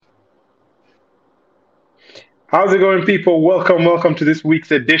How's it going, people? Welcome to this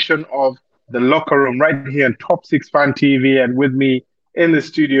week's edition of The Locker Room right here on Top 6 Fan TV. And with me in the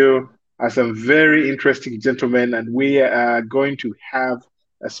studio are some very interesting gentlemen, and we are going to have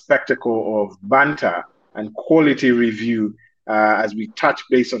a spectacle of banter and quality review as we touch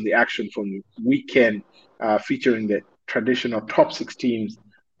base on the action from the weekend featuring the traditional top six teams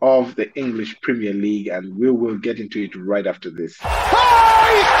of the English Premier League. And we will get into it right after this. Oh,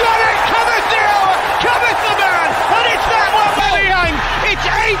 he's done it! Cometh now! Cometh the man! And it's that one, Bellingham! It's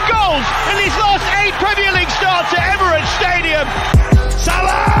 8 goals in his last 8 Premier League starts at Emirates Stadium.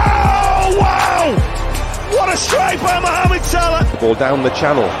 Salah! Wow! What a strike by Mohamed Salah! Ball down the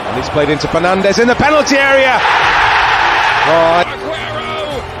channel, and it's played into Fernandes in the penalty area.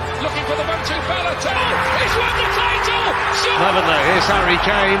 Aguero looking for the 1-2 Balotelli. He's won the title. Never there. Here's Harry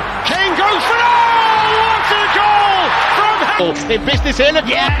Kane. Kane goes for what a goal from in business here.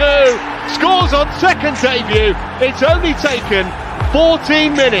 Lukaku scores on second debut. It's only taken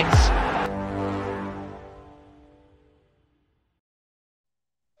 14 minutes.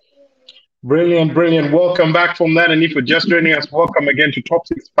 Brilliant. Welcome back from that. And if you're just joining us, welcome again to Top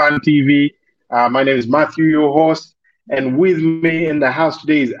 6 Fan TV. My name is Matthew, your host. And with me in the house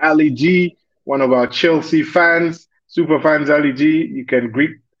today is Ali G, one of our Chelsea fans, super fans. Ali G, you can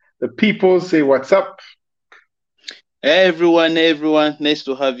greet the people, say what's up. Hey everyone. Nice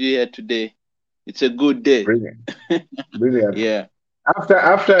to have you here today. It's a good day. Brilliant. Yeah. After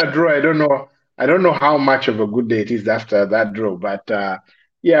a draw, I don't know how much of a good day it is after that draw, but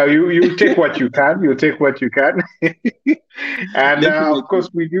yeah, you take what you can. You take what you can. And of course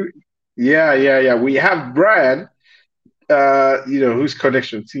we do. Yeah. We have Brian, whose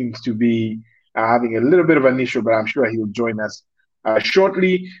connection seems to be having a little bit of an issue, but I'm sure he'll join us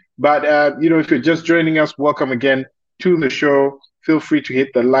shortly. But if you're just joining us, welcome again to the show. Feel free to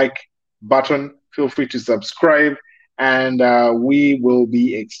hit the like button. Feel free to subscribe, and we will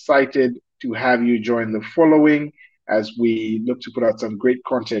be excited to have you join the following as we look to put out some great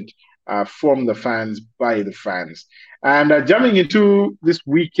content from the fans, by the fans. And jumping into this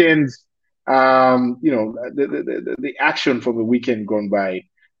weekend's, the action from the weekend gone by,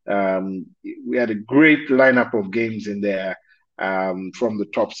 we had a great lineup of games in there from the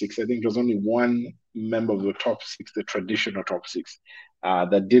top six. I think there was only one member of the top six, the traditional top six,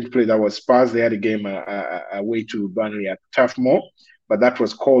 that did play. That was Spurs. They had a game away to Burnley at Turf Moor, but that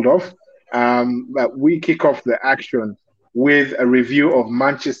was called off. But we kick off the action with a review of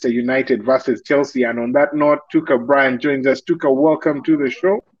Manchester United versus Chelsea. And on that note, Tuka Brian joins us. Tuka, welcome to the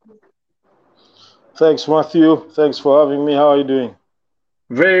show. Thanks, Matthew. Thanks for having me. How are you doing?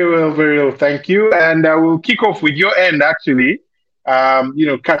 Very well. Thank you. And we'll kick off with your end, actually.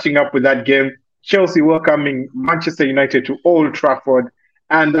 Catching up with that game. Chelsea welcoming Manchester United to Old Trafford,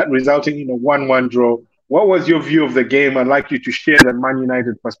 and that resulting in a 1-1 draw. What was your view of the game? I'd like you to share the Man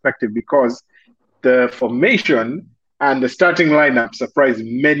United perspective, because the formation and the starting lineup surprised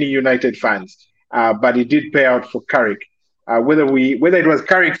many United fans, but it did pay out for Carrick. Whether it was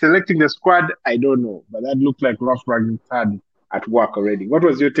Carrick selecting the squad, I don't know, but that looked like Rough Rugged had at work already. What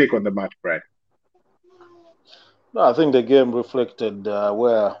was your take on the match, Brad? No, I think the game reflected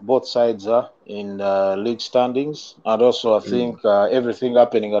where both sides are in league standings, and also I think everything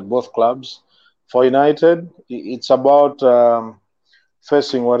happening at both clubs. For United, it's about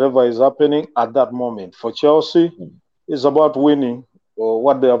facing whatever is happening at that moment. For Chelsea, it's about winning or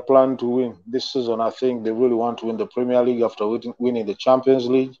what they are planning to win this season. I think they really want to win the Premier League after winning the Champions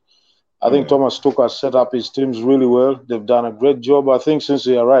League. I think Thomas Tuchel has set up his teams really well. They've done a great job. I think since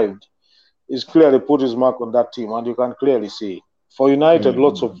he arrived, he's clearly put his mark on that team, and you can clearly see. For United,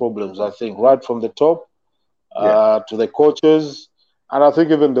 lots of problems, I think, right from the top to the coaches, and I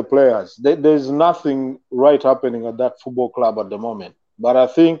think even the players. There's nothing right happening at that football club at the moment. But I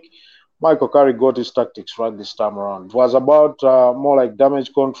think Michael Carrick got his tactics right this time around. It was about more like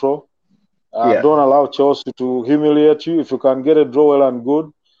damage control. Don't allow Chelsea to humiliate you. If you can get a draw, well and good.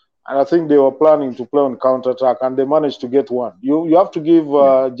 And I think they were planning to play on counter-attack, and they managed to get one. You have to give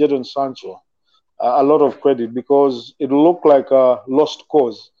Jadon Sancho a lot of credit, because it looked like a lost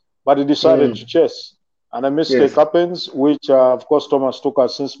cause, but he decided to chase. And a mistake happens, which, of course, Thomas Tuchel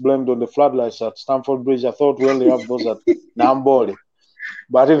has since blamed on the floodlights at Stamford Bridge. I thought we only have those at Namboli.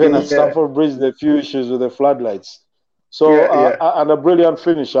 But even at Stamford Bridge, there are few issues with the floodlights. So, and a brilliant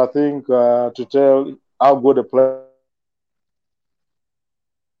finish, I think, to tell how good a player.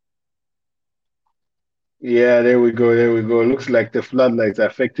 Yeah, there we go. Looks like the floodlights are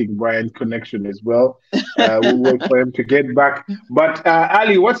affecting Brian's connection as well. We'll wait for him to get back. But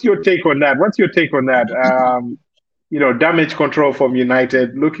Ali, what's your take on that? Damage control from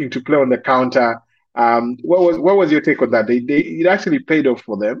United, looking to play on the counter. What was your take on that? It actually paid off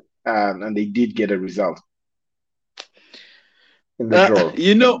for them, and they did get a result in the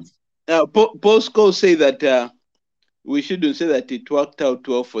draw. Paul Scholes say that we shouldn't say that it worked out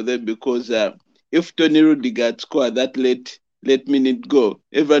well for them because if Tony Rudiger had scored that late minute goal,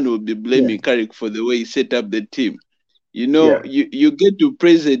 everyone will be blaming Carrick for the way he set up the team. You get to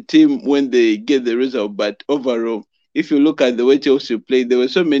praise a team when they get the result, but overall, if you look at the way Chelsea played, there were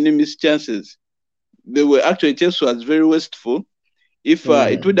so many missed chances. Chelsea was very wasteful. If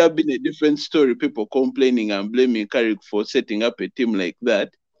it would have been a different story, people complaining and blaming Carrick for setting up a team like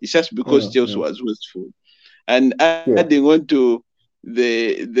that, it's just because Chelsea was wasteful. And adding on to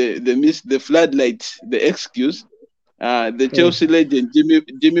the floodlights, the excuse, the Chelsea legend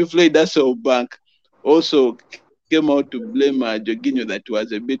Jimmy Floyd-Hasselbank also came out to blame Jorginho that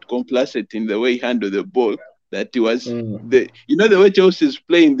was a bit complacent in the way he handled the ball. That he was the way Chelsea is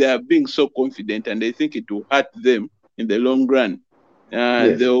playing, they are being so confident, and they think it will hurt them in the long run.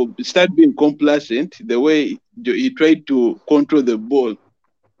 They'll start being complacent the way he tried to control the ball.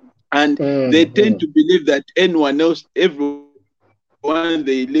 And they tend to believe that everyone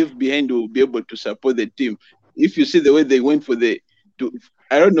they leave behind will be able to support the team. If you see the way they went they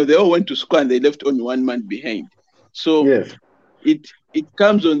all went to score and they left only one man behind. So it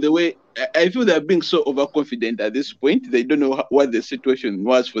comes on the way. I feel they're being so overconfident at this point. They don't know what the situation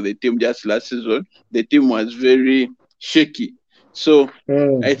was for the team just last season. The team was very shaky. So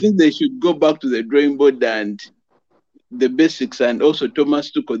I think they should go back to the drawing board and the basics, and also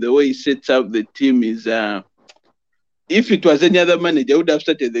Thomas Tuchel, the way he sets up the team is if it was any other manager, I would have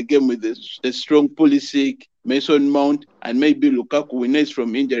started the game with a strong Pulisic, Mason Mount, and maybe Lukaku. We know it's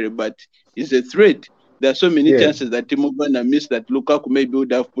from injury, but it's a threat. There are so many chances that Timo Werner missed that Lukaku maybe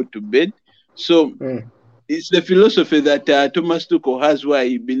would have put to bed. So it's the philosophy that Thomas Tuchel has, where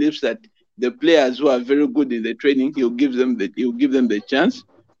he believes that the players who are very good in the training, he'll give them the chance.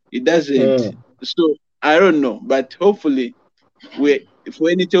 He doesn't. So I don't know, but hopefully, for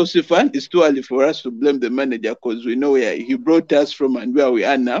any Chelsea fan, it's too early for us to blame the manager because we know where he brought us from and where we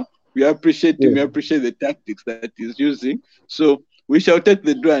are now. We appreciate him. We appreciate the tactics that he's using. So we shall take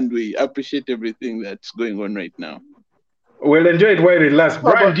the draw and we appreciate everything that's going on right now. We'll enjoy it while it lasts.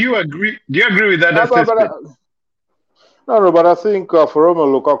 Brian, do you agree? Do you agree with that assessment? No, but I think for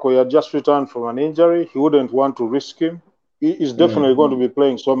Romelu Lukaku, he had just returned from an injury. He wouldn't want to risk him. He is definitely going to be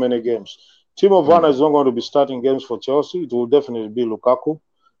playing so many games. Timo Werner is not going to be starting games for Chelsea. It will definitely be Lukaku.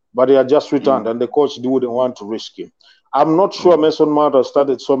 But he had just returned, and the coach wouldn't want to risk him. I'm not sure Mason Mount has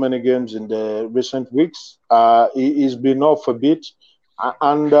started so many games in the recent weeks. He's been off a bit.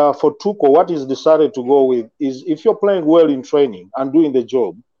 And for Tuchel, what he's decided to go with is if you're playing well in training and doing the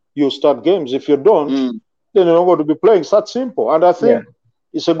job, you'll start games. If you don't, then you're not going to be playing. It's that simple. And I think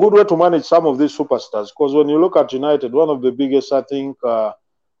it's a good way to manage some of these superstars. Because when you look at United, one of the biggest, I think,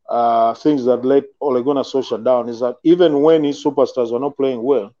 things that let Ole Gunnar Solskjaer down is that even when his superstars were not playing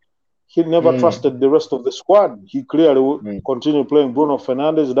well, he never trusted the rest of the squad. He clearly continued playing Bruno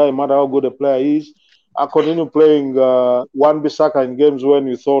Fernandes. It doesn't matter how good a player he is. I continue playing Wan-Bissaka in games when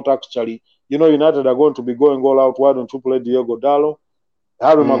you thought actually, United are going to be going all out. Why don't you play Diogo Dalot?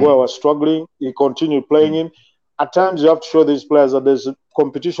 Harry Maguire was struggling. He continued playing him. At times, you have to show these players that there's a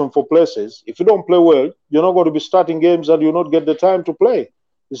competition for places. If you don't play well, you're not going to be starting games and you'll not get the time to play.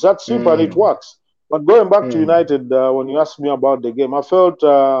 It's that simple and it works. But going back to United, when you asked me about the game, I felt,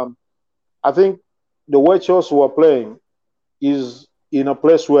 I think the way Chelsea were playing is in a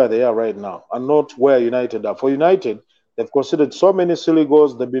place where they are right now and not where United are. For United, they've conceded so many silly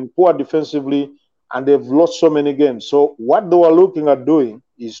goals. They've been poor defensively and they've lost so many games. So what they were looking at doing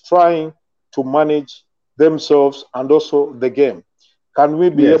is trying to manage themselves and also the game. Can we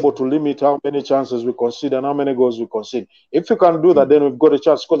be able to limit how many chances we concede and how many goals we concede? If you can do that, then we've got a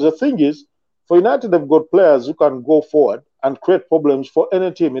chance. Because the thing is, for United, they've got players who can go forward and create problems for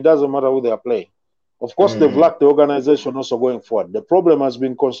any team. It doesn't matter who they are playing. Of course, they've lacked the organization also going forward. The problem has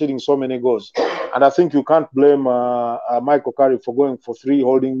been conceding so many goals. And I think you can't blame Michael Carrick for going for 3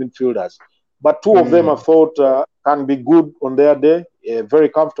 holding midfielders. But 2 of them I thought can be good on their day, very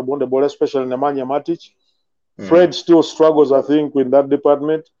comfortable on the ball, especially Nemanja Matic. Fred still struggles, I think, in that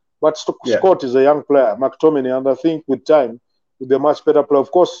department. But Scott is a young player, McTominay, and I think with time, with a much better player.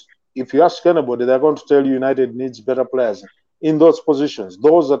 Of course, if you ask anybody, they're going to tell you United needs better players in those positions,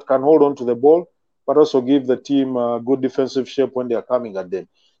 those that can hold on to the ball, but also give the team a good defensive shape when they are coming at them.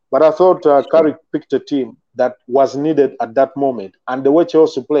 But I thought Carrick picked a team that was needed at that moment. And the way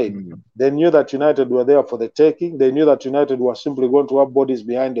Chelsea played, they knew that United were there for the taking. They knew that United were simply going to have bodies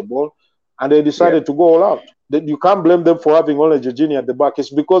behind the ball. And they decided to go all out. You can't blame them for having only Jorginho at the back.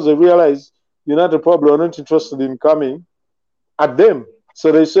 It's because they realized United probably are not interested in coming at them.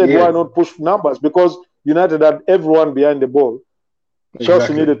 So they said, why not push numbers? Because United had everyone behind the ball.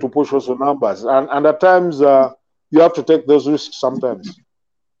 Chelsea needed to push also numbers. And at times, you have to take those risks sometimes.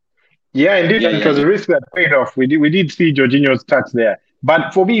 Yeah, indeed, it was a risk that paid off. We did see Jorginho's touch there.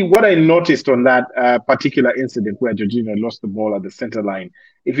 But for me, what I noticed on that particular incident where Jorginho lost the ball at the center line,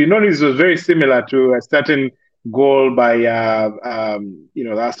 if you notice, it was very similar to a certain goal by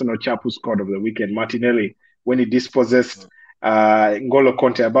the Arsenal chap who scored over the weekend, Martinelli, when he dispossessed N'Golo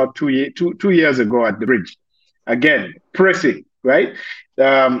Conte about 2 years ago at the Bridge. Again, pressing, right?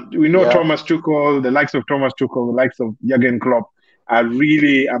 We know Thomas Tuchel, the likes of Thomas Tuchel, the likes of Jurgen Klopp, are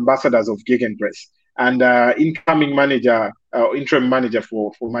really ambassadors of Gegenpress. And interim manager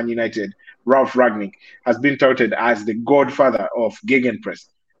for Man United, Ralf Rangnick, has been touted as the godfather of Gegenpress.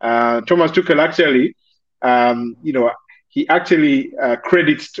 Thomas Tuchel actually, he actually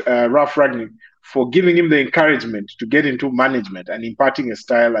credits Ralf Rangnick for giving him the encouragement to get into management and imparting a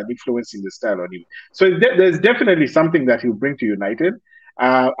style and influencing the style on him. So there's definitely something that he'll bring to United.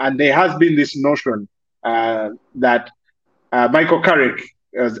 And there has been this notion that Michael Carrick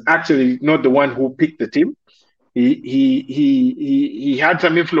was actually not the one who picked the team. He had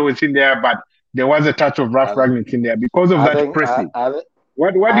some influence in there, but there was a touch of Ralf Rangnick in there because of that pressing.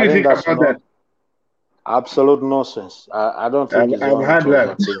 What do you think about that? Absolute nonsense. I don't think I've heard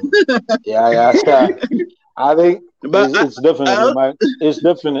that. I think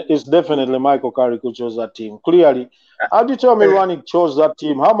it's definitely Michael Carrick who chose that team. Clearly, how do you tell me Rangnick chose that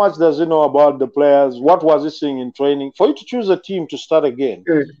team? How much does he know about the players? What was he seeing in training? For you to choose a team to start again,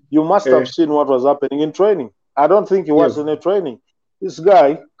 you must have seen what was happening in training. I don't think he was in a training. This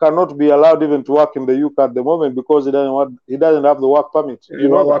guy cannot be allowed even to work in the UK at the moment because he doesn't have the work permit. So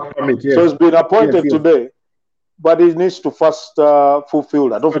he's been appointed today, but he needs to first fulfill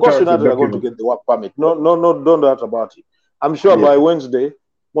that. Of course, United are going to get the work permit. No, don't doubt about it. I'm sure by Wednesday,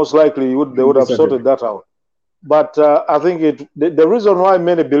 most likely they would have sorted that out. But I think the reason why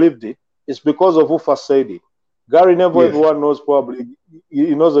many believed it is because of who first said it. Gary Neville, everyone knows probably,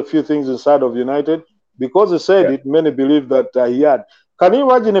 he knows a few things inside of United. Because he said it, many believe that he had. Can you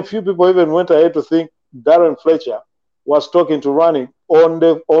imagine a few people even went ahead to think Darren Fletcher was talking to Rangnick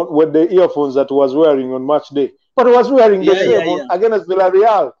with the earphones that he was wearing on match day? But he was wearing the same against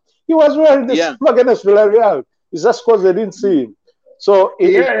Villarreal. He was wearing the same against Villarreal. It's just because they didn't see him. So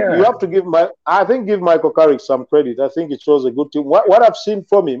you have to give Michael Carrick some credit. I think it shows a good team. What I've seen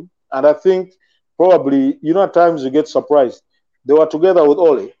from him, and I think probably, at times you get surprised. They were together with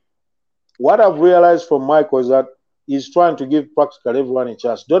Ole. What I've realized from Michael is that he's trying to give practically everyone a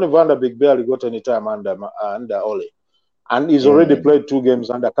chance. Donny van der Beek barely got any time under Ole. And he's already played 2 games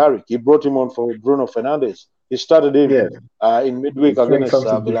under Carrick. He brought him on for Bruno Fernandes. He started him in midweek against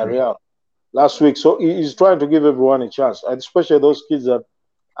Villarreal last week. So he's trying to give everyone a chance, especially those kids that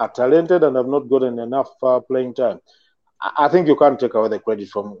are talented and have not gotten enough playing time. I think you can't take away the credit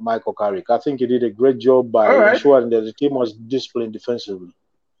from Michael Carrick. I think he did a great job by ensuring that the team was disciplined defensively.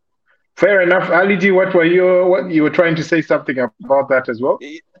 Fair enough. Ali G, what you were trying to say something about that as well?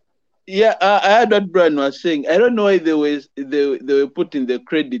 Yeah, I heard what Brian was saying. I don't know why they were putting the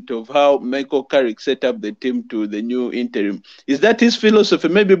credit of how Michael Carrick set up the team to the new interim. Is that his philosophy?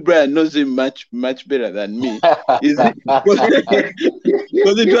 Maybe Brian knows him much better than me. Is it?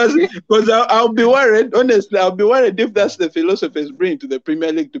 Because I'll be worried. Honestly, I'll be worried if that's the philosophy he's bringing to the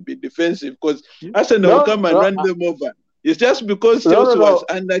Premier League to be defensive. Because Arsenal will come and run them over. It's just because Chelsea was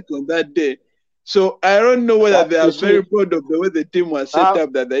unlucky on that day. So I don't know whether they are very proud of the way the team was set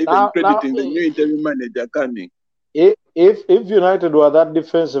up that they're even crediting the new interim manager coming. If United were that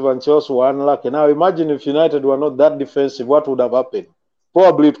defensive and Chelsea were unlucky, now imagine if United were not that defensive, what would have happened?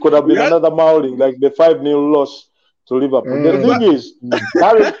 Probably it could have been another mauling, like the 5-0 loss to Liverpool. The thing is,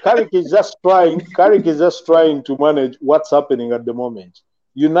 Carrick is just trying to manage what's happening at the moment.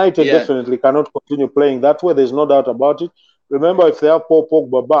 United definitely cannot continue playing that way. There's no doubt about it. Remember, if they have Paul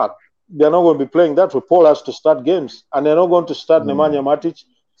Pogba back, they're not going to be playing that way. Paul has to start games, and they're not going to start Nemanja Matic,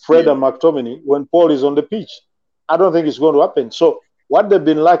 Fred, and McTominay when Paul is on the pitch. I don't think it's going to happen. So what they've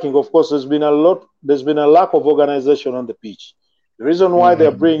been lacking, of course, there's been a lack of organization on the pitch. The reason why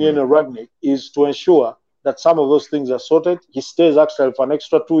they're bringing in a Rangnick is to ensure that some of those things are sorted. He stays actually for an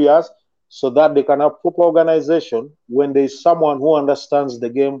extra 2 years, so that they can have proper organization when there is someone who understands the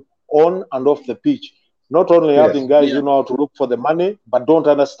game on and off the pitch. Not only having guys who know how to look for the money, but don't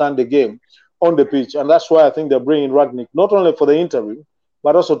understand the game on the pitch. And that's why I think they're bringing Rangnick, not only for the interim,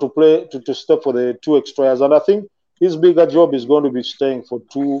 but also to step for the 2 extra years. And I think his bigger job is going to be staying for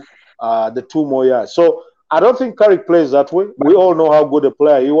the 2 more years. So I don't think Carrick plays that way. We all know how good a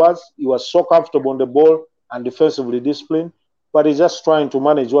player he was. He was so comfortable on the ball and defensively disciplined, but he's just trying to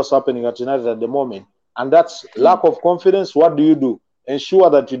manage what's happening at United at the moment. And that's lack of confidence. What do? Ensure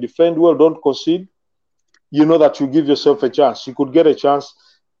that you defend well, don't concede. You know that you give yourself a chance. You could get a chance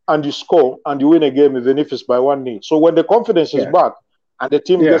and you score and you win a game even if it's by 1-0. So when the confidence is back and the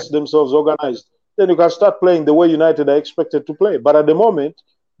team gets themselves organized, then you can start playing the way United are expected to play. But at the moment,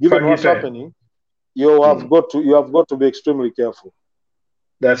 given what's happening, you have got to be extremely careful.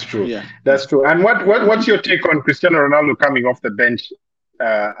 That's true. Yeah. That's true. And what's your take on Cristiano Ronaldo coming off the bench,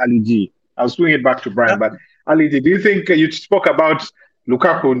 Ali G? I'll swing it back to Brian. But Ali G, do you think you spoke about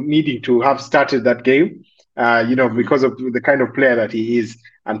Lukaku needing to have started that game? Because of the kind of player that he is,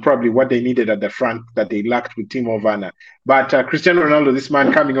 and probably what they needed at the front that they lacked with Timo Werner. But Cristiano Ronaldo, this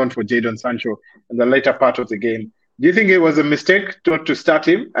man coming on for Jadon Sancho in the later part of the game, do you think it was a mistake not to start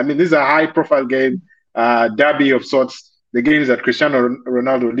him? I mean, this is a high-profile game, derby of sorts, the games that Cristiano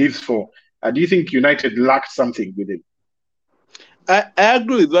Ronaldo lives for. Do you think United lacked something with him? I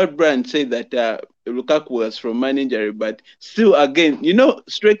agree with what Brian said that Lukaku was from an injury, but still, again,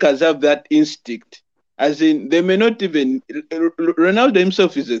 strikers have that instinct. As in, they may not even... Ronaldo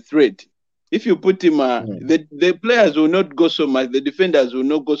himself is a threat. If you put him... the players will not go so much, the defenders will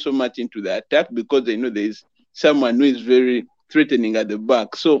not go so much into the attack because they know there is someone who is very threatening at the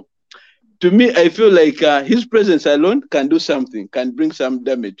back. So, to me, I feel like his presence alone can do something, can bring some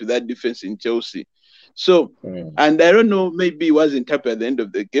damage to that defense in Chelsea. So, and I don't know, maybe he wasn't happy at the end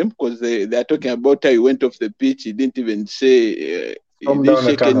of the game because they are talking about how he went off the pitch. He didn't even say, he didn't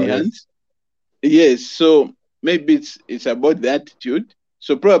shake any hands. Yes, so maybe it's about the attitude.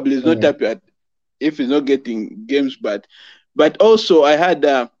 So probably he's not happy if he's not getting games. But also I heard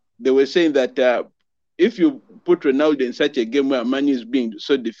they were saying that if you put Ronaldo in such a game where Man U is being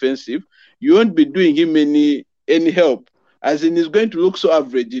so defensive, you won't be doing him any help. As in, he's going to look so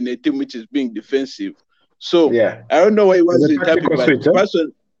average in a team which is being defensive. So I don't know why he wasn't happy. But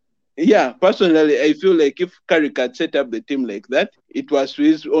personally, I feel like if Carrick had set up the team like that, it was to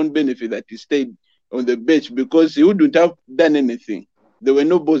his own benefit that he stayed on the bench because he wouldn't have done anything. There were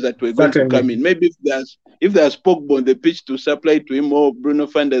no balls that were going to come in. Maybe if there's Pogba on the pitch to supply to him, or Bruno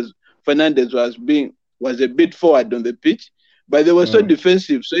Fernandes was a bit forward on the pitch, but they were so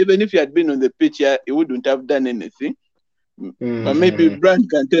defensive. So even if he had been on the pitch, he wouldn't have done anything. But maybe Brian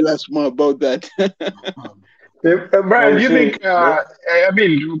can tell us more about that. Brian, do you think,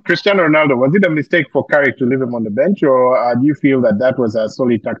 Cristiano Ronaldo, was it a mistake for Carrick to leave him on the bench, or do you feel that was a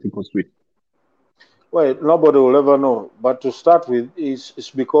solid tactical switch? Well, nobody will ever know. But to start with,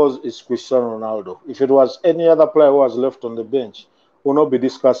 it's because it's Cristiano Ronaldo. If it was any other player who was left on the bench, we'll not be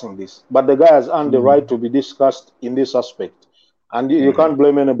discussing this. But the guy has earned the right to be discussed in this aspect. And you can't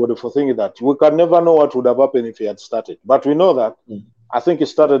blame anybody for thinking that. We can never know what would have happened if he had started. But we know that. I think he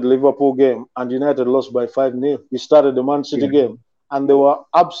started the Liverpool game and United lost by 5-0. He started the Man City game and they were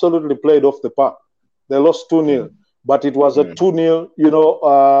absolutely played off the park. They lost 2-0. But it was a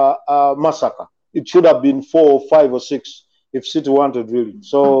 2-0, massacre. It should have been 4 or 5 or 6 if City wanted really.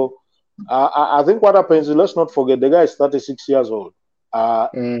 So I think what happens is, let's not forget, the guy is 36 years old.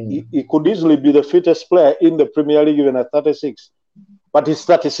 He could easily be the fittest player in the Premier League even at 36. But he's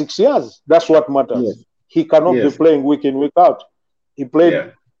 36 years. That's what matters. He cannot be playing week in, week out. He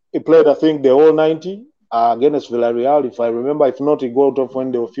played, I think, the whole 90 against Villarreal, if I remember. If not, he got off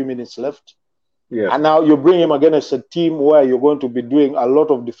when there were a few minutes left. And now you bring him against a team where you're going to be doing a lot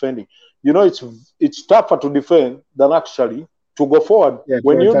of defending. It's tougher to defend than actually to go forward.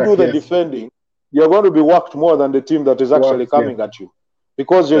 When you do the defending, you're going to be worked more than the team that is actually coming at you.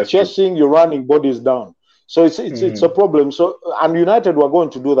 Because you're chasing, you're running bodies down. So it's a problem. So, and United were going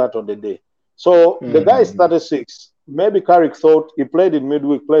to do that on the day. So the guy is 36. Maybe Carrick thought he played in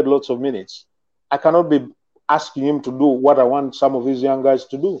midweek, played lots of minutes. I cannot be asking him to do what I want some of his young guys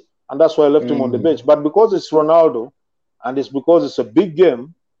to do. And that's why I left him on the bench. But because it's Ronaldo, and it's because it's a big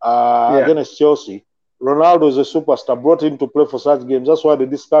game against Chelsea, Ronaldo is a superstar, brought him to play for such games. That's why the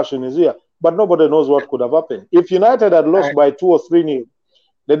discussion is here. But nobody knows what could have happened. If United had lost by 2 or 3-0,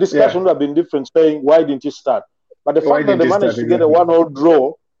 the discussion would have been different, saying, why didn't he start? But the fact that they managed to get a 1-0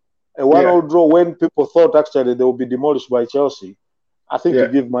 draw, when people thought actually they would be demolished by Chelsea, I think you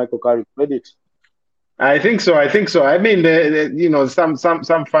give Michael Carrick credit. I think so. I mean, some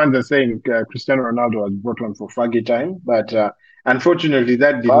fans are saying Cristiano Ronaldo was brought on for Fergie time, but unfortunately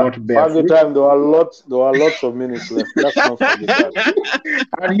that did not bear fruit. Fergie time, there were lots of minutes left. That's not Fergie time.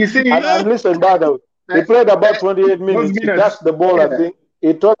 And you see, and listen, by the way, he played about 28 minutes. He touched the ball, I think.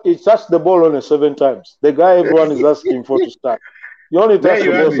 He touched the ball only 7 times. The guy everyone is asking for to start. He only touched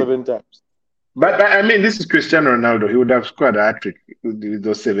the ball 7 times. But I mean, this is Cristiano Ronaldo. He would have scored a hat trick with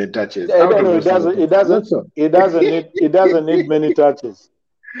those 7 touches. It doesn't need many touches.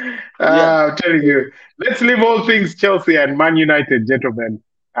 I'm telling you. Let's leave all things Chelsea and Man United, gentlemen,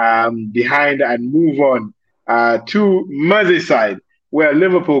 behind and move on to Merseyside, where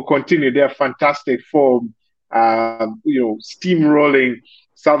Liverpool continue their fantastic form. Steamrolling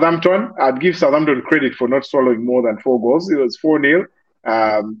Southampton. I'd give Southampton credit for not swallowing more than 4 goals. It was 4-0.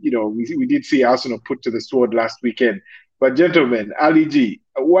 We did see Arsenal put to the sword last weekend. But gentlemen, Ali G,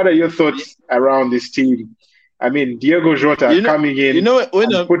 what are your thoughts around this team? I mean, Diego Jota coming in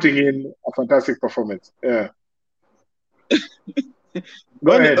and putting in a fantastic performance. Yeah.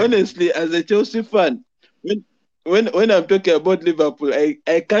 Go ahead. Honestly, as a Chelsea fan, when I'm talking about Liverpool, I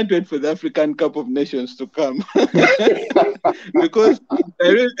can't wait for the African Cup of Nations to come. Because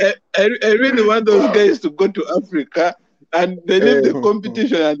I really want those guys to go to Africa and they leave the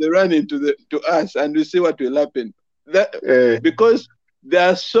competition and they run into to us and we see what will happen. Because they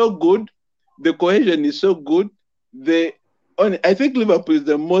are so good, the cohesion is so good. I think Liverpool is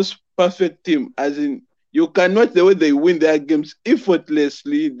the most perfect team, as in you can watch the way they win their games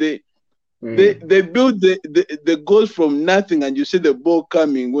effortlessly. They build the goals from nothing and you see the ball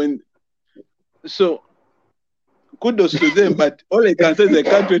coming so kudos to them, but all I can say is I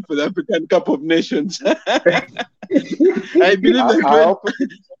can't wait for the African Cup of Nations. I believe I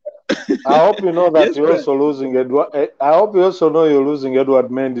hope you know that you're also losing Edward. I hope you also know you're losing Edward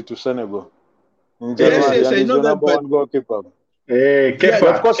Mendy to Senegal. Yes, I know that. One goalkeeper.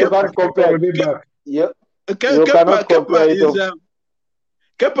 Kepa, of course, you can't compare. You cannot compare it.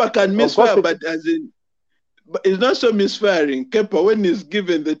 Kepa can misfire, but it's not so misfiring. Kepa, when he's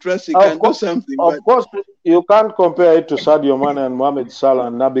given the trust, he can do something. Of course, you can't compare it to Sadio Mane and Mohamed Salah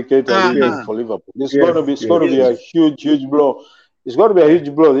and Naby Keita for Liverpool. It's going to be a huge blow. It's going to be a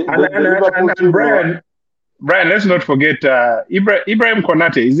huge blow. And Brian, let's not forget Ibrahim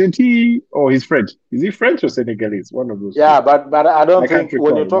Konate. Isn't he? Or he's French? Is he French or Senegalese? One of those. Yeah, but I don't think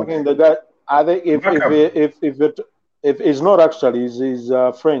when you're talking the guy, I think if it's not actually, he's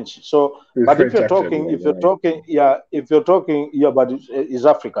French. So, but if you're talking, but it's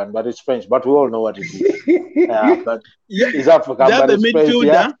African, but it's French. But we all know what it is. But it's African, but it's French.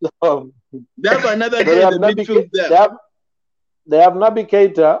 Yeah. They have another guy in the midfield there. They have Naby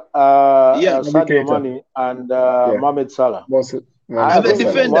Keita, Sadio Mane, and Mohamed Salah. And the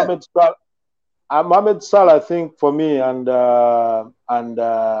defender. Mohamed Salah, I think, for me, and Joel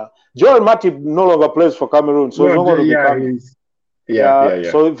Matip no longer plays for Cameroon, so he's not going to be coming.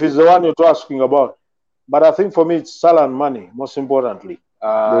 So if he's the one you're asking about. But I think for me, it's Salah and Mane, most importantly,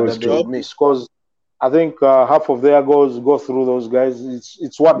 that they will miss. Because I think half of their goals go through those guys.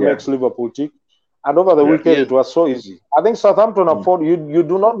 It's what makes Liverpool tick. And over the weekend, it was so easy. I think Southampton afford you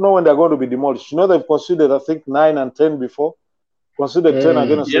do not know when they're going to be demolished. You know, they've conceded, I think, 9 and 10 before. Conceded 10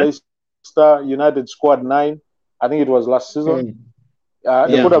 against Leicester. United scored 9. I think it was last season.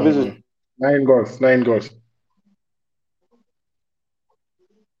 They could have visited 9 goals.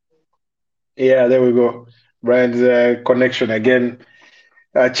 Yeah, there we go. Brian's connection again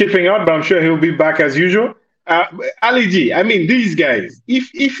chipping out, but I'm sure he'll be back as usual. Ali G, I mean, these guys,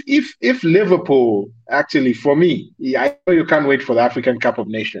 if Liverpool, actually, for me, I know you can't wait for the African Cup of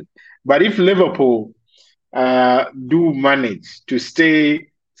Nations, but if Liverpool do manage to stay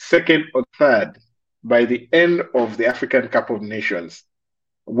second or third by the end of the African Cup of Nations,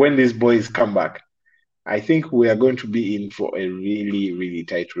 when these boys come back, I think we are going to be in for a really, really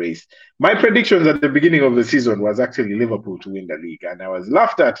tight race. My predictions at the beginning of the season was actually Liverpool to win the league, and I was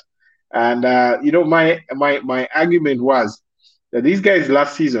laughed at. And my argument was that these guys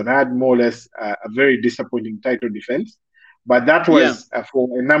last season had more or less a very disappointing title defense, but that was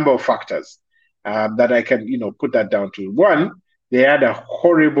for a number of factors that I can put that down to. One, they had a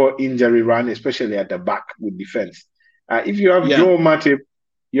horrible injury run, especially at the back with defense. If you have Joe Matip,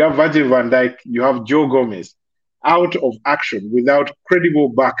 you have Virgil van Dijk, you have Joe Gomez out of action without credible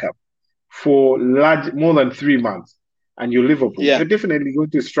backup for more than 3 months, and you're Liverpool, you're definitely going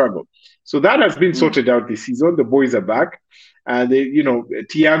to struggle. So that has been sorted out this season. The boys are back, and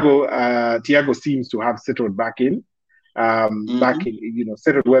Thiago seems to have settled back in,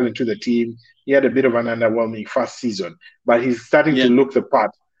 settled well into the team. He had a bit of an underwhelming first season, but he's starting to look the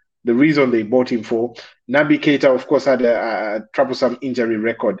part. The reason they bought him for. Naby Keita, of course, had a troublesome injury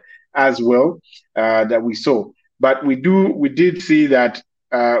record as well that we saw. But we did see that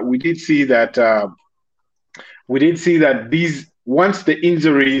these, once the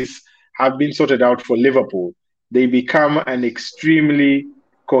injuries have been sorted out for Liverpool, they become an extremely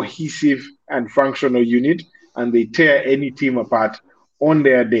cohesive and functional unit, and they tear any team apart on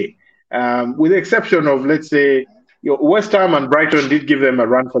their day. with the exception of, let's say, West Ham and Brighton did give them a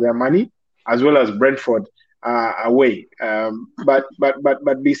run for their money, as well as Brentford away. But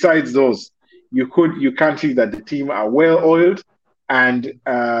besides those, you can't see that the team are well oiled, and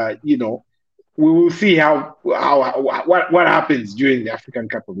we will see what happens during the African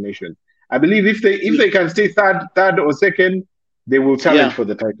Cup of Nations. I believe if they can stay third or second, they will challenge for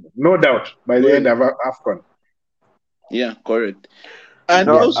the title, no doubt, by the end of AFCON. Yeah, correct. And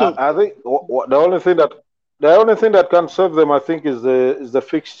also, I think the only thing that can serve them, I think, is the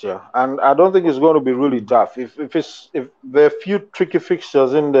fixture, and I don't think it's going to be really tough. If there are a few tricky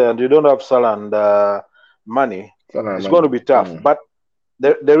fixtures in there, and you don't have Salah and money, it's going to be tough. But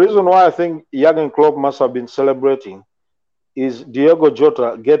the reason why I think Jurgen Klopp must have been celebrating is Diogo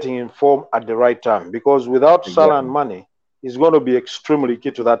Jota getting in form at the right time, because without Salah and money, it's going to be extremely key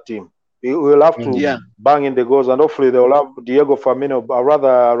to that team. He will have to bang in the goals, and hopefully they will have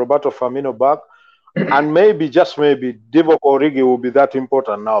Roberto Firmino back, and maybe, just maybe, Divock Origi will be that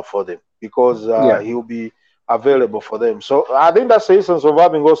important now for them, because he will be available for them. So I think that's the essence of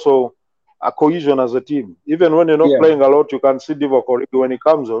having also a cohesion as a team. Even when you're not playing a lot, you can see Divock Origi when he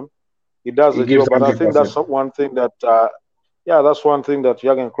comes on, he does the job. But I think that's one thing that that's one thing that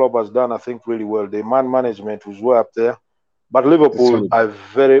Jurgen Klopp has done, I think, really well. The man management was way up there. But Liverpool are a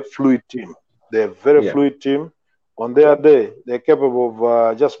very fluid team. They're a very fluid team. On their day, they're capable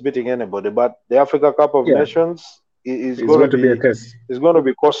of just beating anybody. But the Africa Cup of Nations is going to be a test. It's going to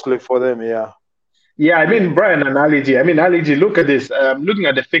be costly for them, Yeah, I mean, Brian and Ali, look at this. Looking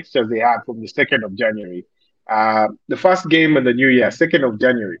at the fixtures they have from the 2nd of January. The first game in the new year, 2nd of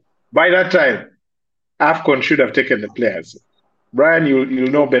January. By that time, AFCON should have taken the players. Brian,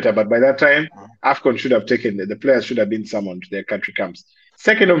 you'll know better, but by that time, AFCON should have taken the players should have been summoned to their country camps.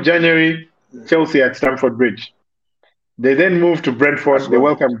 2nd of January, Chelsea at Stamford Bridge. They then move to Brentford. They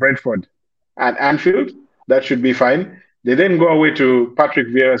welcome Brentford at Anfield. That should be fine. They then go away to Patrick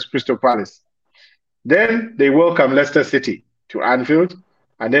Vieira's Crystal Palace. Then they welcome Leicester City to Anfield,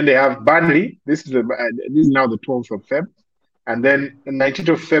 and then they have Burnley. This is now the 12th of Feb, and then the 19th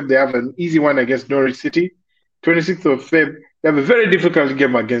of Feb they have an easy one against Norwich City. 26th of Feb they have a very difficult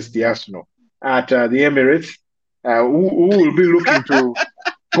game against the Arsenal at the Emirates, who will be looking to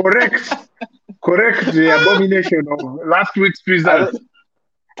correct the abomination of last week's results.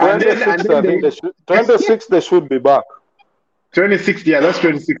 26th they should be back. 26th, that's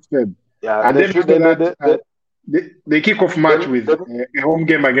 26th Feb. Yeah, and then they kick off match with a home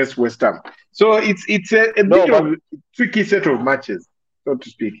game against West Ham. So it's a bit of a tricky set of matches, so to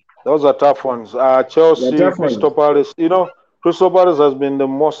speak. Those are tough ones. Chelsea, Crystal Palace. Crystal Palace has been the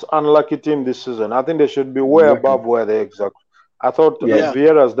most unlucky team this season. I think they should be way above where they exactly. I thought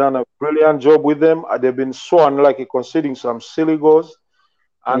Vieira has done a brilliant job with them. They've been so unlucky, conceding some silly goals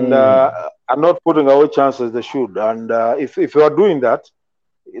and not putting away chances they should. And if you are doing that,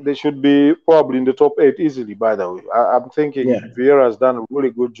 they should be probably in the top 8 easily, by the way. I'm thinking Vieira has done a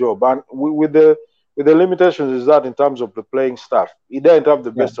really good job. And with the limitations is that in terms of the playing staff, he doesn't have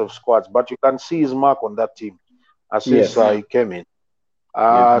the best of squads, but you can see his mark on that team since he came in.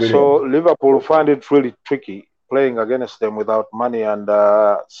 So Liverpool find it really tricky playing against them without money and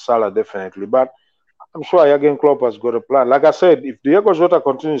Salah, definitely. But I'm sure Jurgen Klopp has got a plan. Like I said, if Diogo Jota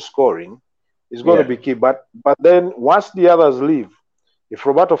continues scoring, it's going to be key. But then once the others leave, if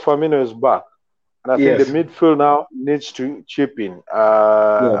Roberto Firmino is back, and I think the midfield now needs to chip in.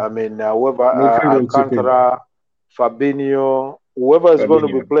 I mean, whoever, Alcantara, Fabinho, whoever is going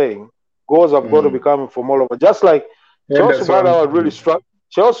to be playing, goals have got to be coming from all over. Just like Chelsea, are really struggling.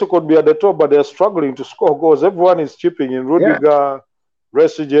 Chelsea could be at the top, but they're struggling to score goals. Everyone is chipping in. Rudiger,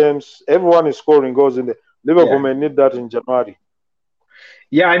 Reece James, everyone is scoring goals in there. Liverpool may need that in January.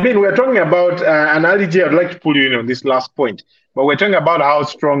 Yeah, I mean, we're talking about, and Ali J, I'd like to pull you in on this last point, but we're talking about how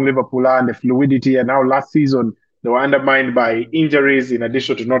strong Liverpool are and the fluidity, and how last season they were undermined by injuries in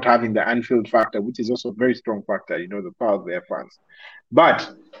addition to not having the Anfield factor, which is also a very strong factor, the power of their fans. But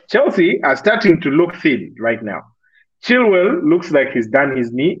Chelsea are starting to look thin right now. Chilwell looks like he's done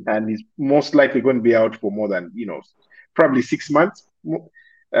his knee and he's most likely going to be out for more than, probably 6 months.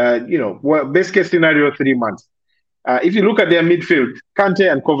 Best case scenario, 3 months. If you look at their midfield,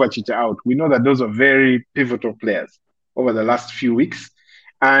 Kante and Kovacic are out. We know that those are very pivotal players over the last few weeks.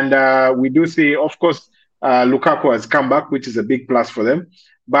 And we do see, of course, Lukaku has come back, which is a big plus for them.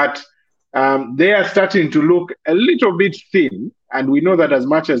 But they are starting to look a little bit thin. And we know that as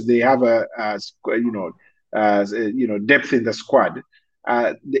much as they have depth in the squad,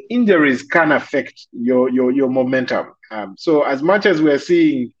 the injuries can affect your momentum. So as much as we're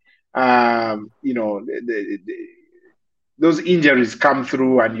seeing, the those injuries come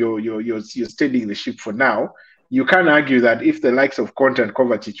through and you're steadying the ship for now, you can argue that if the likes of Conte and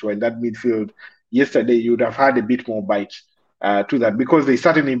Kovacic were in that midfield yesterday, you would have had a bit more bite to that, because they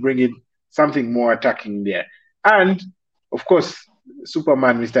certainly bring in something more attacking there. And of course,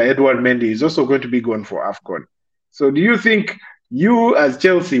 Superman, Mr. Edward Mendy, is also going to be gone for AFCON. So do you think you as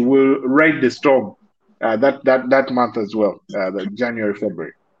Chelsea will ride the storm that month as well, the January,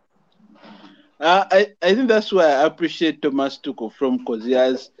 February? I think that's why I appreciate Thomas Tuchel because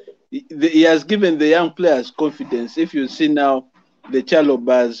he has given the young players confidence. If you see now the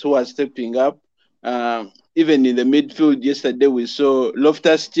Chalobahs who are stepping up, even in the midfield yesterday we saw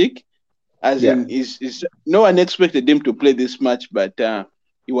Loftus-Cheek, no one expected him to play this match, but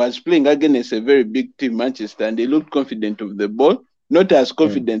he was playing against a very big team, Manchester, and he looked confident of the ball. Not as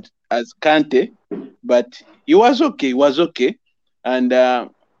confident as Kante, but he was okay. And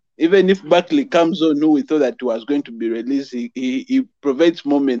even if Barkley comes on, who we thought that was going to be released, he provides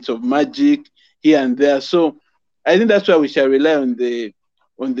moments of magic here and there. So I think that's why we shall rely on the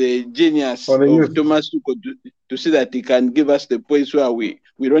genius of Thomas Tuchel to see that he can give us the points where we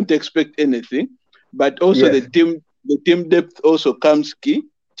don't expect anything. But also the team depth also comes key.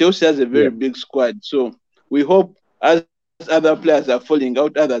 Chelsea has a very big squad. So we hope as other players are falling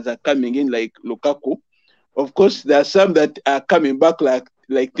out, others are coming in like Lukaku. Of course, there are some that are coming back like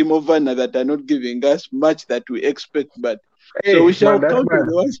Timo Werner that are not giving us much that we expect. But so we shall count on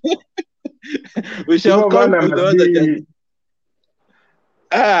the ones. We shall count on the ones that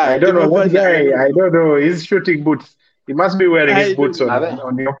I don't know what guy. I don't know. He's shooting boots. He must be wearing his boots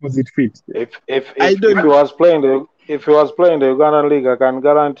on the opposite feet. If he was playing the Ugandan league, I can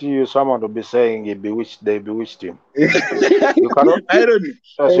guarantee you someone will be saying they bewitched him. You cannot. I don't know.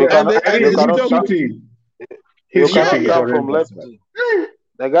 You cannot come from left.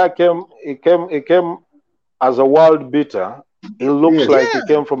 The guy came as a world beater. He looks like he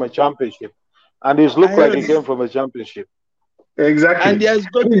came from a championship, and he looks like he came from a championship. Exactly. And he has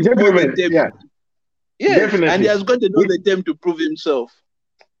got to know the team. Yes, definitely. And he has got to know the team to prove himself.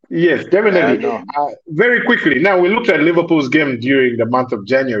 Yes, definitely. Very quickly, now we looked at Liverpool's game during the month of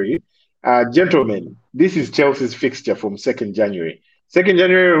January. Gentlemen, this is Chelsea's fixture from 2nd January. 2nd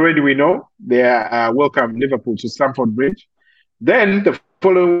January already we know they welcome Liverpool to Stamford Bridge. Then the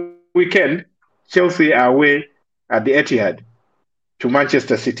following weekend, Chelsea are away at the Etihad to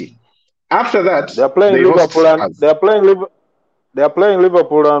Manchester City. After that, they're playing Liverpool and they're playing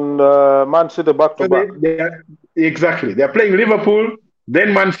Liverpool and Man City back to back. Exactly. They're playing Liverpool,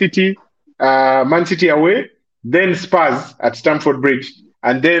 then Man City away, then Spurs at Stamford Bridge,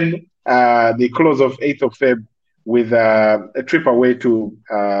 and then the close of 8th of Feb with a trip away to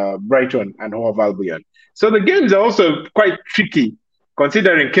Brighton and Hove Albion. So the games are also quite tricky,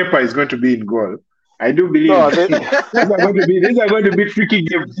 considering Kepa is going to be in goal. I do believe these are going to be tricky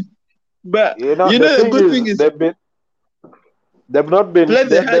games. But the good thing is they've not been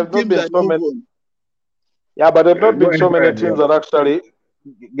so many. Yeah, but there've not been so many teams that actually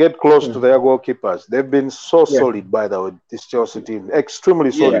get close to their goalkeepers. They've been so solid, by the way, this Chelsea team.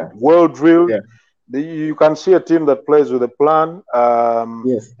 Extremely solid. Well drilled. Yeah. You can see a team that plays with a plan.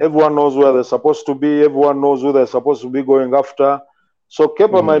 Everyone knows where they're supposed to be. Everyone knows who they're supposed to be going after. So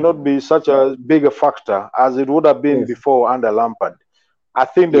Kepa might not be such a big a factor as it would have been before under Lampard. I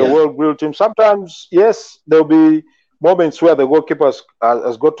think they're a well-drilled team. Sometimes, yes, there'll be moments where the goalkeeper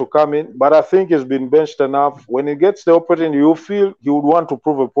has got to come in, but I think he's been benched enough. When he gets the opportunity, you feel he would want to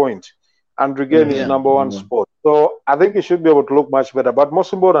prove a point and regain his number one spot. So I think he should be able to look much better. But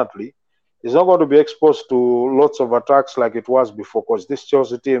most importantly, he's not going to be exposed to lots of attacks like it was before, because this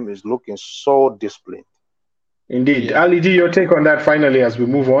Chelsea team is looking so disciplined. Indeed. Ali G, your take on that finally as we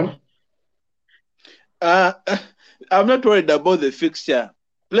move on? I'm not worried about the fixture.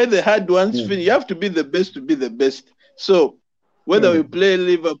 Play the hard ones. You have to be the best to be the best. So whether we play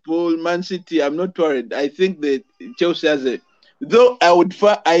Liverpool, Man City, I'm not worried. I think that Chelsea has though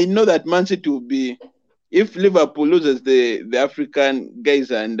I know that Man City will be, if Liverpool loses the African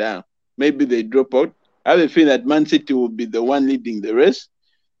guys and maybe they drop out, I have a feeling that Man City will be the one leading the race.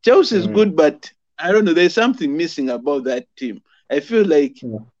 Chelsea is good, but I don't know. There's something missing about that team. I feel like,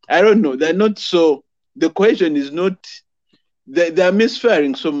 I don't know. They're not so, the cohesion is not, they're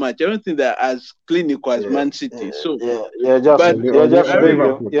misfiring so much. I don't think they're as clinical as Man City. So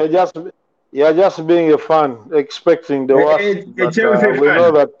you're just being a fan, expecting the worst. We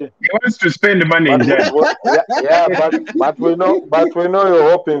know that he wants to spend money. But we know you're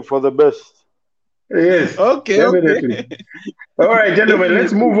hoping for the best. Yes. Okay. Definitely. All right, gentlemen,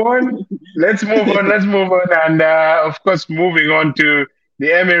 let's move on. And of course, moving on to the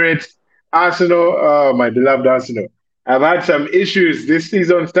Emirates, Arsenal, my beloved Arsenal. have had some issues this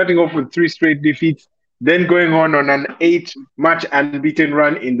season, starting off with 3 straight defeats, then going on an 8-match unbeaten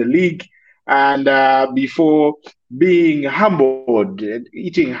run in the league, and before being humbled,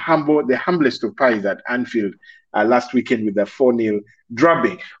 eating the humblest of pies at Anfield last weekend with a 4-0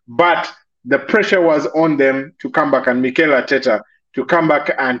 drubbing. But the pressure was on them to come back, and Mikel Arteta to come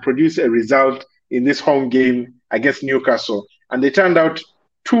back and produce a result in this home game against Newcastle. And they turned out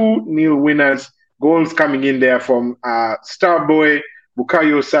 2-0 winners, goals coming in there from star boy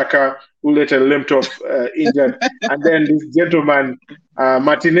Bukayo Saka, who later limped off injured, and then this gentleman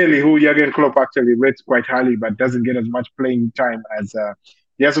Martinelli, who Jurgen Klopp actually rates quite highly, but doesn't get as much playing time as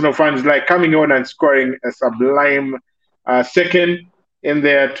the Arsenal fans like, coming on and scoring a sublime second in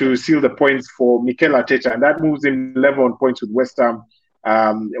there to seal the points for Mikel Arteta, and that moves him level on points with West Ham.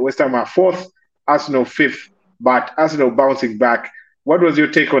 West Ham are 4th, Arsenal 5th, but Arsenal bouncing back. What was your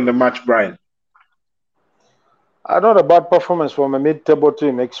take on the match, Brian? Not a bad performance from a mid-table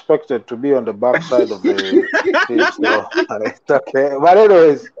team, expected to be on the backside of the team. So, it's okay. But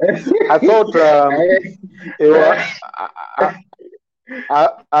anyways, I thought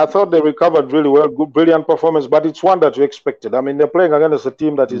I thought they recovered really well. Good, brilliant performance, but it's one that you expected. I mean, they're playing against a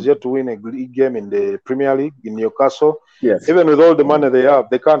team that is yet to win a league game in the Premier League in Newcastle. Yes. Even with all the money they have,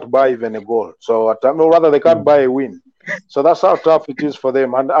 they can't buy even a goal. So, rather, they can't buy a win. So that's how tough it is for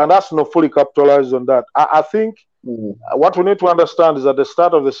them. And Arsenal fully capitalized on that. I think what we need to understand is at the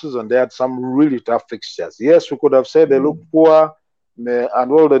start of the season, they had some really tough fixtures. Yes, we could have said they look poor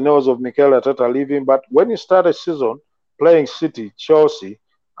and all the news of Mikel Arteta leaving. But when you start a season playing City, Chelsea,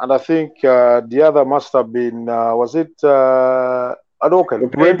 and I think the other must have been, was it Brentford?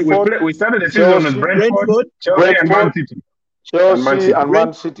 We started the season with Brentford, Chelsea, and Man City. Chelsea and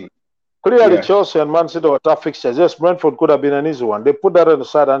Man City. Clearly, yeah. Chelsea and Man City were tough fixtures. Yes, Brentford could have been an easy one. They put that on the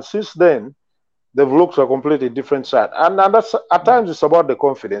side, and since then, they've looked a completely different side. And that's, at times, it's about the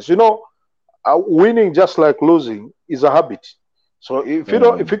confidence. You know, winning just like losing is a habit. So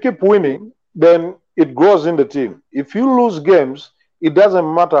if you keep winning, then it grows in the team. If you lose games, it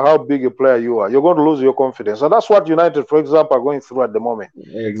doesn't matter how big a player you are. You're going to lose your confidence. And that's what United, for example, are going through at the moment.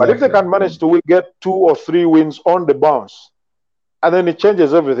 Exactly. But if they can manage to get 2 or 3 wins on the bounce, and then it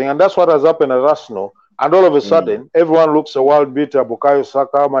changes everything. And that's what has happened at Arsenal. And all of a sudden, everyone looks a world beater. Bukayo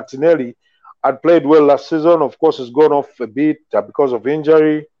Saka, Martinelli had played well last season. Of course, he's gone off a bit because of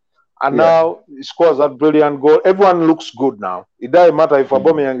injury. And now he scores that brilliant goal. Everyone looks good now. It doesn't matter if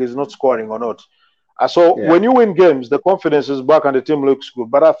Aubameyang is not scoring or not. So when you win games, the confidence is back and the team looks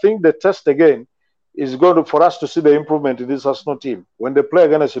good. But I think the test again is going for us to see the improvement in this Arsenal team. When they play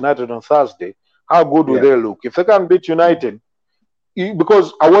against United on Thursday, how good will they look? If they can beat United,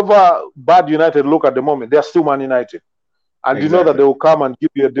 because however bad United look at the moment, they are still Man United. And you know that they will come and give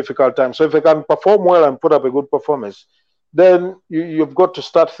you a difficult time. So if they can perform well and put up a good performance, then you've got to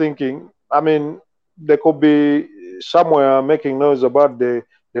start thinking, I mean, they could be somewhere making noise about the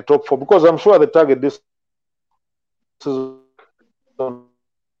top 4. Because I'm sure the target this season for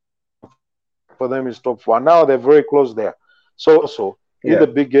them is top 4. Now they're very close there. So also, in the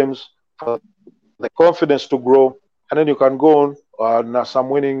big games, for the confidence to grow, and then you can go on some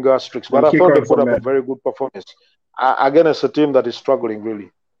winning streaks. But I thought they put up a very good performance against a team that is struggling,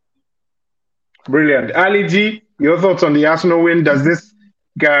 really. Brilliant. Ali G, your thoughts on the Arsenal win? Does this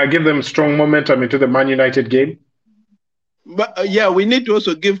give them strong momentum into the Man United game? But we need to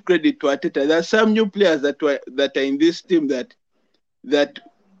also give credit to Arteta. There are some new players that are in this team that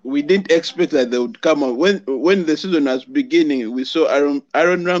we didn't expect that they would come out. When the season was beginning, we saw Aaron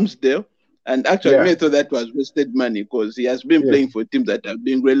Ramsdale. And actually, I thought that was wasted money because he has been playing for teams that have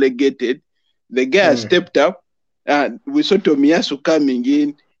been relegated. The guy has stepped up. And we saw Tomiyasu coming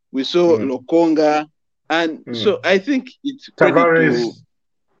in. We saw Lokonga. And so I think it's credit to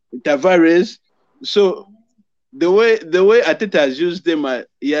Tavares. So the way Arteta has used them,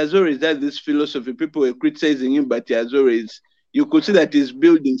 he has always had this philosophy. People were criticizing him, but he has always, you could see that he's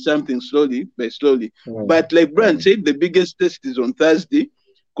building something slowly by slowly. But like Brian said, the biggest test is on Thursday.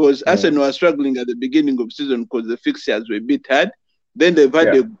 Because Arsenal was struggling at the beginning of the season because the fixtures were a bit hard. Then they've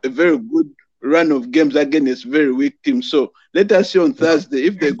had a very good run of games against very weak teams. So let us see on Thursday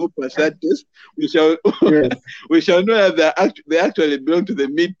if they go past that test. We shall we shall know that they actually belong to the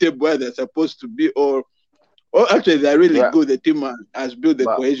mid-table where they're supposed to be, or actually they're really good. The team has built the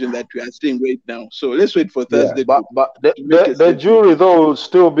cohesion that we are seeing right now. So let's wait for Thursday. But the jury though will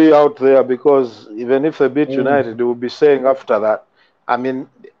still be out there, because even if they beat United, they will be saying after that, I mean,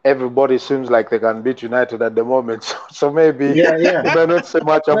 everybody seems like they can beat United at the moment. So maybe they may not say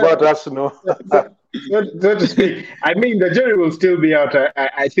much about Arsenal. so to speak. I mean, the jury will still be out,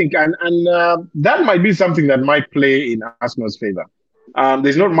 I think, and that might be something that might play in Arsenal's favor.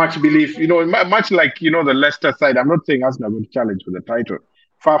 There's not much belief, much like the Leicester side. I'm not saying Arsenal will challenge for the title,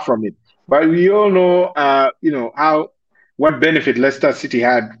 far from it. But we all know, what benefit Leicester City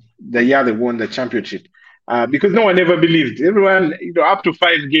had the year they won the championship, because no one ever believed. Everyone, up to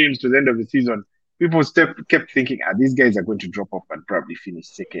 5 games to the end of the season, people kept thinking, these guys are going to drop off and probably finish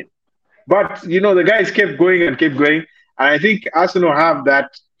second. But the guys kept going and kept going, and I think Arsenal have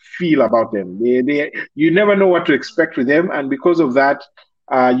that feel about them. You never know what to expect with them, and because of that,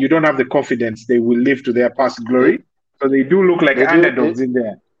 you don't have the confidence they will live to their past glory. So they do look like underdogs in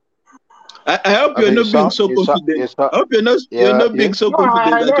there. I hope you're not being so confident. I hope you're not being so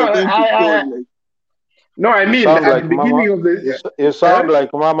confident that you're going to go. No, I mean at the beginning of the. You sound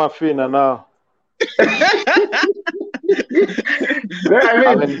like Mama Fina now.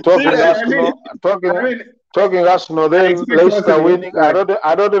 Talking Arsenal, then Leicester winning. I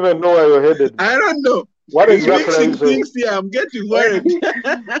don't even know where you're headed. I don't know. What is mixing things here? I'm getting worried.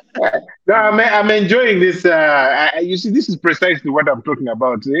 No, I'm enjoying this. You see, this is precisely what I'm talking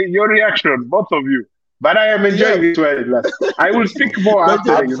about. Your reaction, both of you. But I am enjoying this while it lasts. I will speak more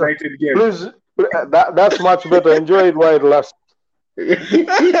after the United game. Please, that's much better. Enjoy it while it lasts. And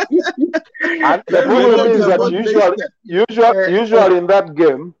the problem is that usually in that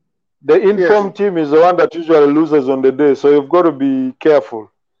game, the informed team is the one that usually loses on the day. So you've got to be careful.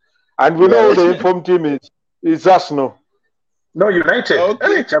 And we know the informed team is. It's Arsenal. No, United.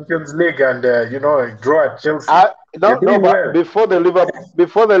 Okay. Champions League and draw at Chelsea. But before the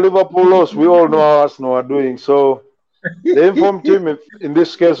Liverpool loss, we all know how Arsenal are doing. So the informed team in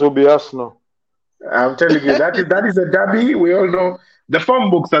this case will be Arsenal. I'm telling you, that is a derby. We all know the form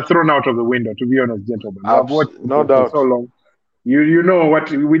books are thrown out of the window. To be honest, gentlemen, I've watched no doubt for so long. You know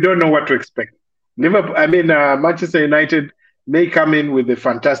what we don't know what to expect. Manchester United may come in with a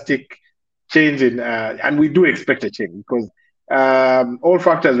fantastic change and we do expect a change because all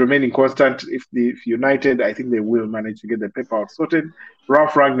factors remaining constant. If United, I think they will manage to get the paperwork sorted.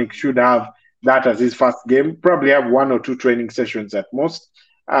 Ralph Rangnick should have that as his first game. Probably have 1 or 2 training sessions at most.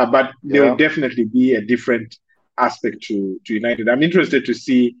 But there will definitely be a different aspect to United. I'm interested to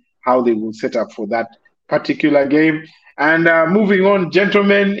see how they will set up for that particular game. And moving on,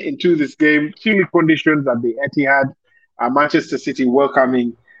 gentlemen, into this game, chilly conditions at the Etihad. Manchester City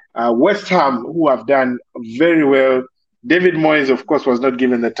welcoming West Ham, who have done very well. David Moyes, of course, was not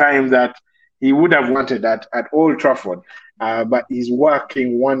given the time that he would have wanted at Old Trafford. But he's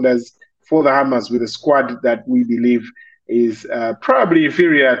working wonders for the Hammers with a squad that we believe is probably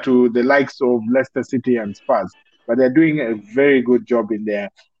inferior to the likes of Leicester City and Spurs, but they're doing a very good job in there.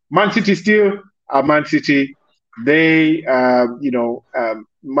 Man City still are Man City. They,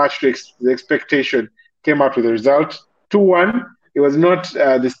 much to the expectation, came out with a result 2-1. It was not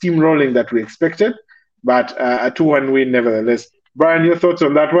the steamrolling that we expected, but a 2-1 win nevertheless. Brian, your thoughts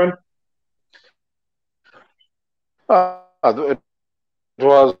on that one?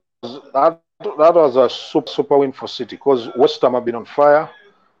 That was a super win for City because West Ham have been on fire.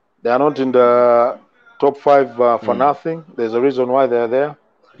 They are not in the top 5 for nothing. There's a reason why they're there.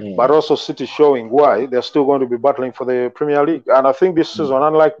 But also City showing why they're still going to be battling for the Premier League. And I think this season,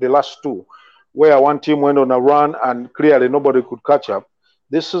 unlike the last 2, where one team went on a run and clearly nobody could catch up,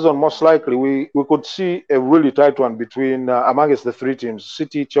 this season most likely we could see a really tight one between amongst the 3 teams,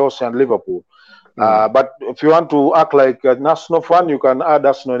 City, Chelsea and Liverpool. But if you want to act like an Arsenal fan, you can add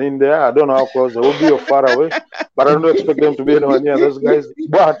Arsenal in there. I don't know how close they will be or far away, but I don't expect them to be anywhere near those guys.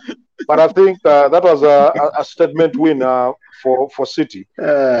 But I think that was a statement win for City.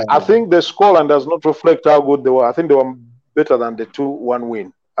 I think the scoreline does not reflect how good they were. I think they were better than the 2-1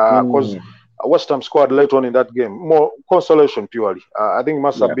 win because West Ham scored late on in that game. More consolation purely. I think it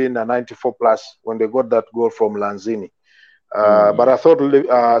must have been a 94 plus when they got that goal from Lanzini. But I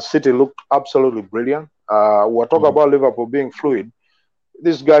thought City looked absolutely brilliant. We're talking about Liverpool being fluid.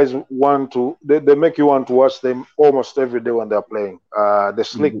 These guys they make you want to watch them almost every day when they're playing. The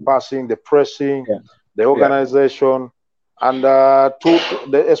slick passing, the pressing, the organization, and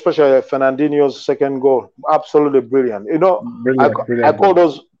especially Fernandinho's second goal, absolutely brilliant. I call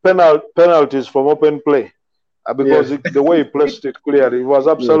those penalties from open play because the way he placed it clearly, it was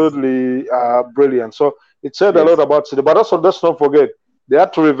absolutely brilliant. So it said a lot about City, but also let's not forget they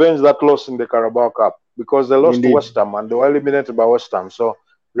had to revenge that loss in the Carabao Cup because they lost to West Ham and they were eliminated by West Ham. So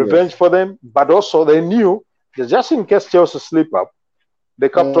revenge for them, but also they knew that just in case Chelsea slip up, they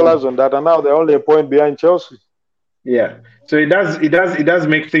capitalized on that, and now they're only a point behind Chelsea. Yeah, so it does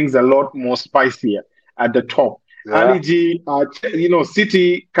make things a lot more spicier at the top. Ali G,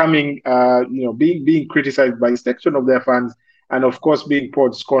 City coming, being criticized by a section of their fans, and of course being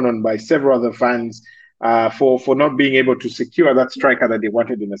poured scorn on by several other fans for not being able to secure that striker that they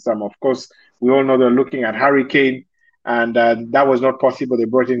wanted in the summer. Of course, we all know they're looking at Harry Kane, and that was not possible. They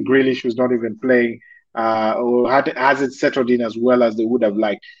brought in Grealish, who's not even playing, or hasn't settled in as well as they would have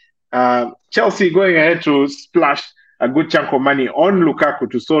liked. Chelsea going ahead to splash a good chunk of money on Lukaku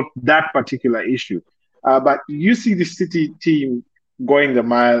to sort that particular issue. But you see the City team going the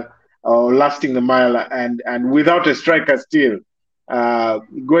mile or lasting the mile and without a striker still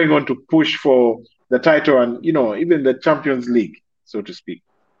going on to push for the title and, even the Champions League, so to speak.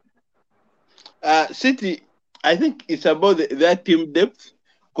 City, I think it's about their team depth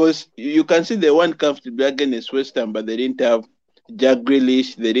because you can see they won comfortably against West Ham, but they didn't have Jack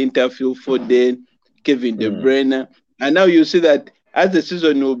Grealish, they didn't have Phil Foden, Kevin De Bruyne. And now you see that as the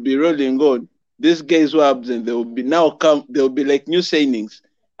season will be rolling on, these guys were absent. They will be like new signings,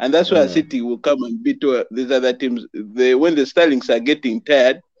 and that's why City will come and beat these other teams. When the Starlings are getting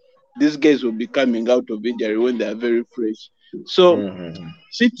tired, these guys will be coming out of injury when they are very fresh. So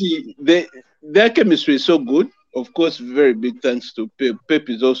City, their chemistry is so good. Of course, very big thanks to Pep. Pep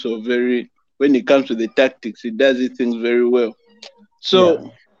is also when it comes to the tactics, he does things very well.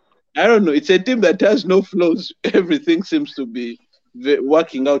 So I don't know. It's a team that has no flaws. Everything seems to be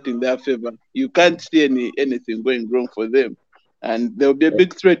working out in their favor. You can't see anything going wrong for them, and there'll be a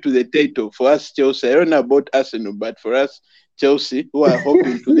big threat to the title for us, Chelsea. I don't know about Arsenal, but for us, Chelsea, who are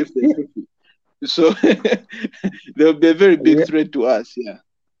hoping to lift the trophy, so there'll be a very big threat to us. Yeah,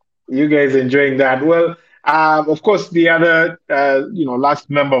 you guys enjoying that? Well, of course, the other last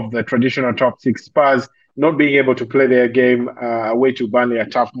member of the traditional top six, Spurs, not being able to play their game away to Burnley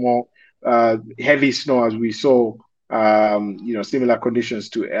at Turf Moor, heavy snow as we saw. Similar conditions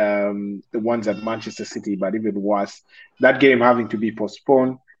to the ones at Manchester City, but even worse. That game having to be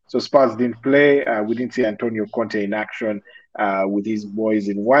postponed. So Spurs didn't play. We didn't see Antonio Conte in action with his boys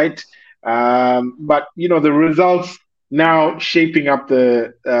in white. But the results now shaping up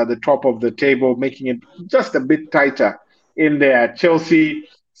the top of the table, making it just a bit tighter in there. Chelsea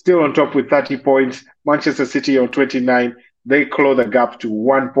still on top with 30 points. Manchester City on 29. They close the gap to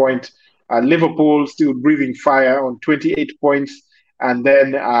 1 point. Liverpool still breathing fire on 28 points, and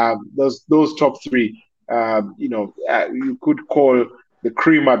then those top three, you could call the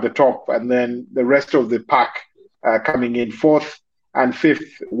cream at the top, and then the rest of the pack coming in fourth and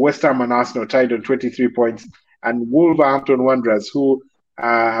fifth. West Ham and Arsenal tied on 23 points, and Wolverhampton Wanderers, who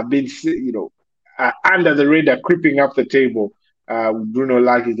have been, under the radar, creeping up the table. Bruno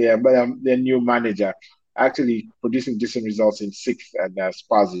Lage there, but their new manager. Actually producing decent results in sixth and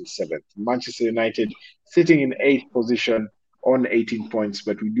Spurs in seventh. Manchester United sitting in eighth position on 18 points,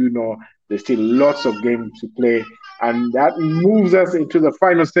 but we do know there's still lots of games to play. And that moves us into the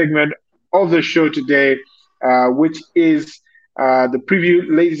final segment of the show today, which is the preview.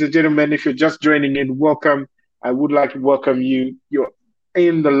 Ladies and gentlemen, if you're just joining in, welcome. I would like to welcome you. You're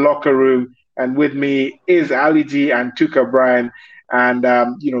in the locker room, and with me is Ali G and Tuka Brian. And,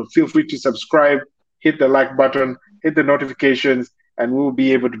 feel free to subscribe. Hit the like button, hit the notifications, and we'll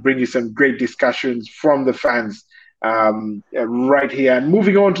be able to bring you some great discussions from the fans right here. And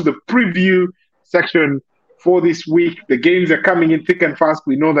moving on to the preview section for this week, the games are coming in thick and fast.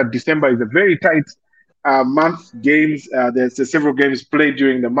 We know that December is a very tight month. There's several games played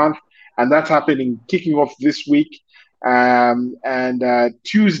during the month, and that's kicking off this week. And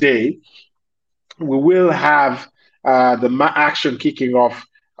Tuesday, we will have the action kicking off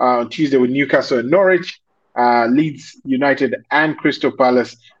on Tuesday with Newcastle and Norwich, Leeds United and Crystal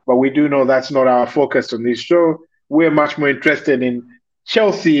Palace. But we do know that's not our focus on this show. We're much more interested in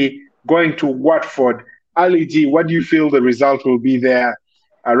Chelsea going to Watford. Ali G, what do you feel the result will be there?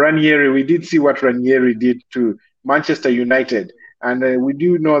 Ranieri, we did see what Ranieri did to Manchester United. And we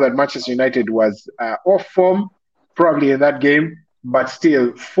do know that Manchester United was off form, probably in that game, but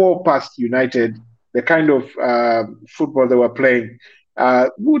still 4 past United, the kind of football they were playing,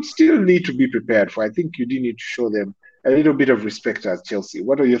 would still need to be prepared for. I think you do need to show them a little bit of respect as Chelsea.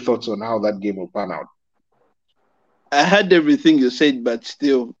 What are your thoughts on how that game will pan out? I heard everything you said, but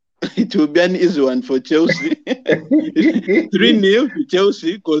still, it will be an easy one for Chelsea. 3-0 to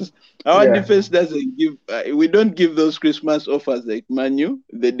Chelsea, because our defense doesn't give. We don't give those Christmas offers like Manu.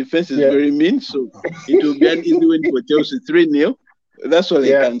 The defense is very mean, so it will be an easy win for Chelsea. 3-0. That's all I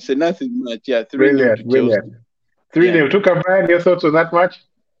can say. Nothing much. 3-0 to Chelsea. 3-0. Tuka Brian, your thoughts on that match?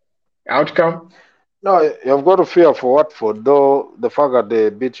 Outcome? No, you've got to fear for Watford, though the fact that they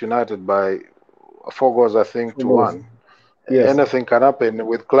beat United by 4 goals, I think, to 1. anything can happen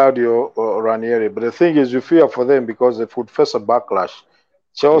with Claudio or Ranieri. But the thing is, you fear for them because they would face a backlash.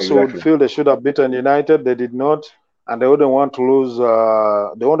 Chelsea would feel they should have beaten United. They did not, and they wouldn't want to lose.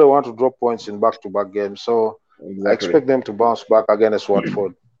 They wouldn't want to drop points in back-to-back games. So I expect them to bounce back against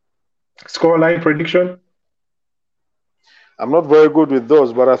Watford. Scoreline prediction? I'm not very good with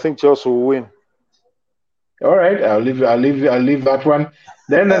those, but I think Chelsea will win. All right, I'll leave that one.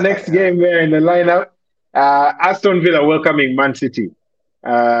 Then the next game there in the lineup, Aston Villa welcoming Man City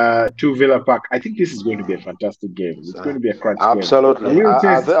to Villa Park. I think this is going to be a fantastic game. It's going to be a crunch game. Absolutely. I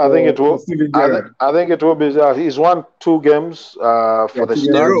think it will. I think it will be. He's won 2 games for the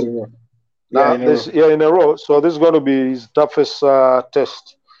start. In a row. So this is going to be his toughest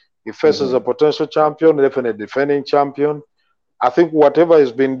test. He faces a potential champion, definitely defending champion. I think whatever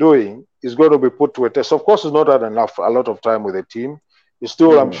he's been doing is going to be put to a test. Of course, he's not had a lot of time with the team. He's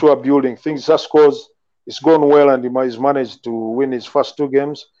still, I'm sure, building things. Just because it's gone well and he's managed to win his first 2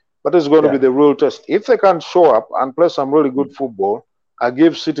 games, but it's going to be the real test. If they can show up and play some really good football and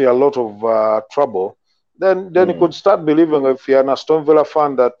give City a lot of trouble, then you could start believing, if you're an Aston Villa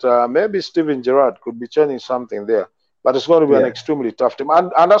fan, that maybe Steven Gerrard could be changing something there. But it's going to be an extremely tough team.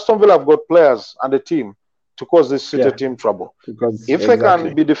 And Aston Villa have got players and a team to cause this City team trouble. If they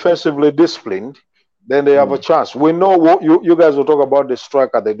can be defensively disciplined, then they have a chance. We know what you guys will talk about the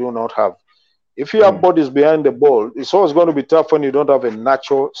striker they do not have. If you have bodies behind the ball, it's always going to be tough when you don't have a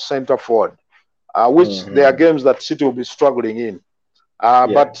natural center forward, which there are games that City will be struggling in.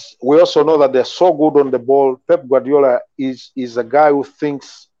 But we also know that they're so good on the ball. Pep Guardiola is a guy who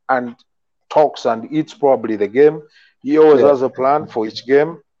thinks and talks and eats probably the game. He always has a plan for each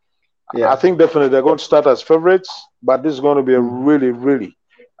game. I think definitely they're going to start as favorites, but this is going to be a really, really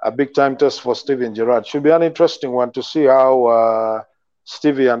a big-time test for Steven Gerrard. Should be an interesting one to see how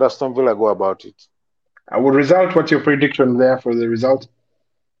Stevie and Aston Villa go about it. What's your prediction there for the result?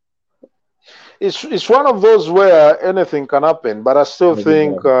 It's one of those where anything can happen, but I still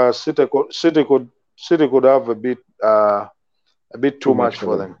think City could have a bit too much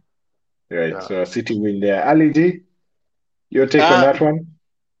for them. Right, so City win there. Ali G, your take on that one?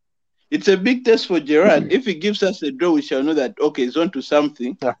 It's a big test for Gerrard. If he gives us a draw, we shall know that, okay, he's on to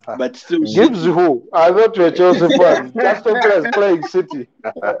something, but still... Gives who? I thought you were Chelsea fan. Aston Villa is playing City.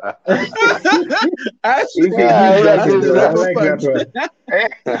 I like that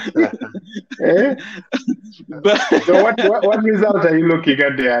one. So what result are you looking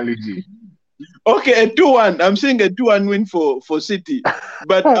at there, Ali G? Okay, a 2-1. I'm saying a 2-1 win for City.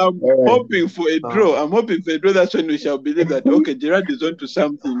 But I'm hoping for a draw. I'm hoping for a draw. That's when we shall believe that, okay, Gerrard is on to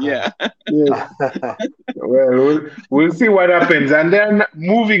something, Yes. Well, we'll see what happens. And then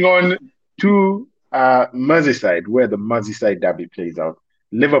moving on to Merseyside, where the Merseyside derby plays out.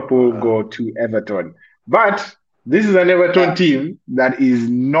 Liverpool go to Everton. But this is an Everton team that is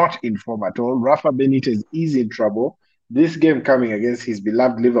not in form at all. Rafa Benitez is in trouble. This game coming against his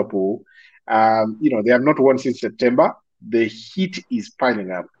beloved Liverpool, they have not won since September. The heat is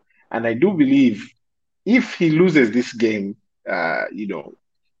piling up. And I do believe if he loses this game,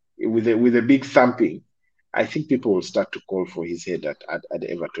 with a big thumping, I think people will start to call for his head at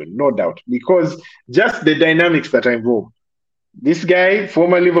Everton, no doubt. Because just the dynamics that are involved. This guy,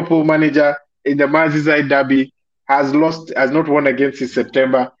 former Liverpool manager in the Merseyside derby, has not won against since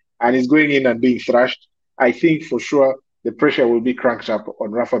September and is going in and being thrashed. I think for sure the pressure will be cranked up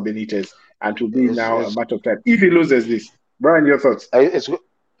on Rafa Benitez, and it will be now a matter of time. If he loses this, Brian, your thoughts?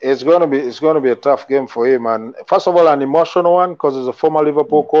 It's going to be a tough game for him, and first of all, an emotional one because he's a former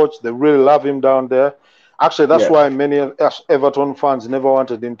Liverpool coach. They really love him down there. Actually, that's why many Everton fans never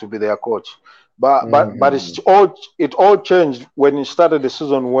wanted him to be their coach. But it all changed when he started the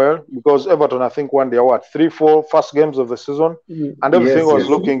season well, because Everton, I think, won their 3-4 first games of the season, and everything was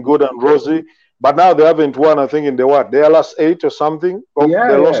looking good and rosy. But now they haven't won, I think, in their last 8 or something. They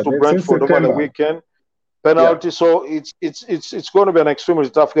lost to Brentford over the weekend. Penalty. Yeah. So it's going to be an extremely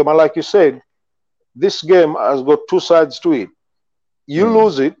tough game. And like you said, this game has got 2 sides to it. You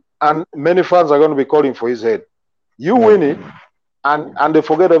lose it, and many fans are going to be calling for his head. You win it, and they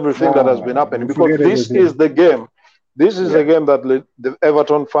forget everything that has been happening, because this is the game. This is a game that the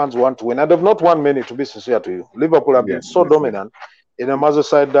Everton fans want to win. And they've not won many, to be sincere to you. Liverpool have been so dominant in a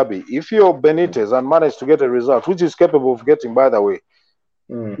Merseyside derby. If you're Benitez and manage to get a result, which is capable of getting, by the way,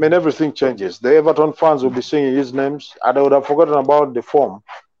 I mean, everything changes. The Everton fans will be singing his names, and they would have forgotten about the form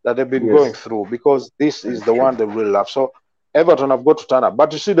that they've been going through, because this is the one they really love. So Everton have got to turn up.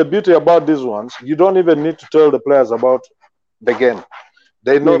 But you see, the beauty about these ones, you don't even need to tell the players about the game.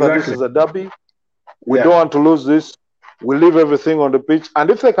 They know that this is a derby. We don't want to lose this. We leave everything on the pitch. And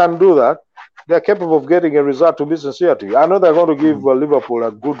if they can do that, they're capable of getting a result, to be sincere to you. I know they're going to give Liverpool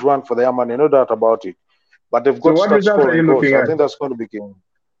a good run for their money, no doubt about it. But they've got to start scoring goals. I think that's going to be key.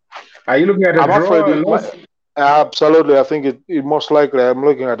 Are you looking at a draw or a loss? Absolutely. I think it most likely I'm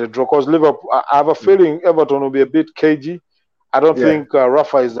looking at a draw because Liverpool, I have a feeling Everton will be a bit cagey. I don't think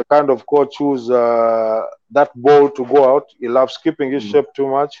Rafa is the kind of coach who's that bold to go out. He loves keeping his shape too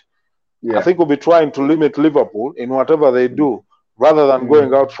much. I think we'll be trying to limit Liverpool in whatever they do rather than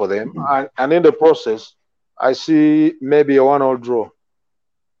going out for them. And in the process, I see maybe a 1-1 draw.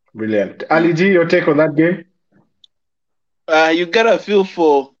 Brilliant. Ali G, your take on that game? You got to feel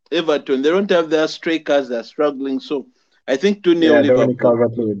for Everton. They don't have their strikers. They're struggling. So I think 2-0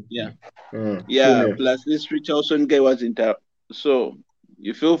 Liverpool. Yeah, plus this Richarlison guy wasn't out. So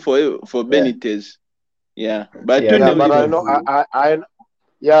you feel for Benitez. Yeah. But 2-0 but Liverpool.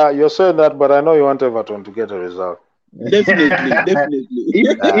 You're saying that, but I know you want Everton to get a result. Definitely.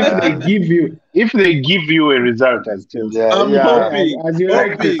 If they give you a result as Chelsea, I'm hoping, as you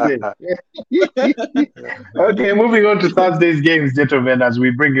like to say. Okay, moving on to Thursday's games, gentlemen, as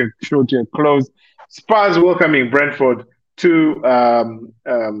we bring a show to a close. Spurs welcoming Brentford to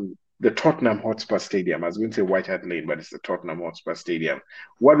the Tottenham Hotspur Stadium. I was going to say White Hart Lane, but it's the Tottenham Hotspur Stadium.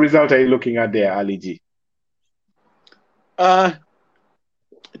 What result are you looking at there, Ali G? 2-1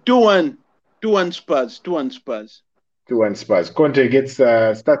 Spurs. 2-1 Spurs. 2-1 Spurs. Conte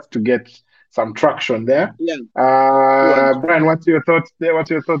starts to get some traction there. Yeah. Brian, what's your thoughts there?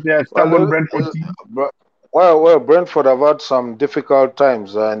 Stubborn Brentford team. Well, Brentford have had some difficult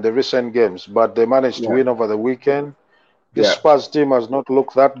times in the recent games, but they managed to win over the weekend. The Spurs team has not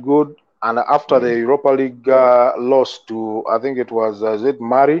looked that good, and after the Europa League loss to, I think it was,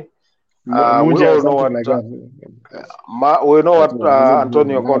 Mari? We all know what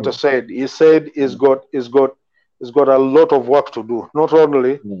Antonio Conte said. He said he's got a lot of work to do, not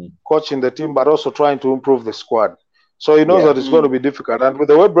only coaching the team, but also trying to improve the squad. So he knows that it's going to be difficult. And with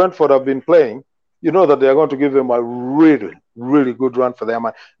the way Brentford have been playing, you know that they are going to give them a really, really good run for their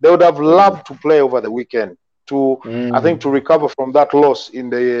money. They would have loved to play over the weekend I think, to recover from that loss in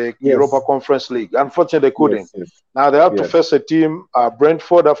the Europa Conference League. Unfortunately, they couldn't. Now they have to face a team,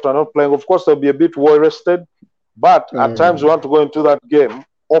 Brentford, after not playing. Of course, they'll be a bit well-rested, but at times you want to go into that game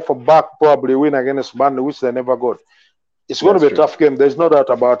off a back, probably win against Burnley, which they never got. It's going to be a tough game. There's no doubt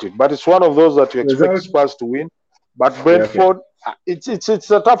about it. But it's one of those that you expect Spurs to win. But Brentford, it's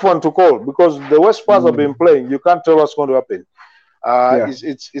a tough one to call because the way Spurs have been playing, you can't tell what's going to happen.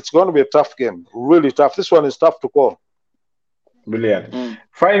 It's going to be a tough game, really tough. This one is tough to call. Brilliant.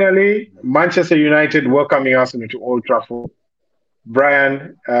 Finally, Manchester United welcoming Arsenal to Old Trafford.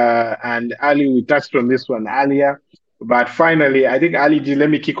 Brian and Ali, we touched on this one earlier, but finally, I think Ali, let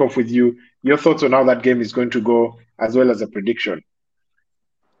me kick off with you. Your thoughts on how that game is going to go, as well as a prediction.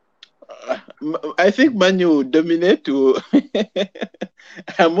 I think Man U will dominate.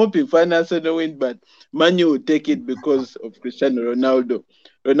 I'm hoping Arsenal win, but Man U will take it because of Cristiano Ronaldo.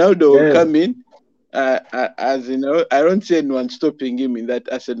 Ronaldo will come in, as you know. I don't see anyone stopping him in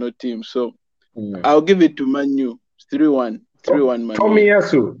that Arsenal team. So I'll give it to Man U. 3-1. 3-1 Man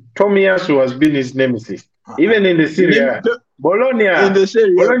U. Tomiyasu has been his nemesis, even in the Serie A. Bologna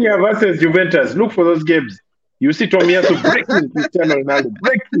versus Juventus. Look for those games. You see Tomiyasu breaking Cristiano Ronaldo,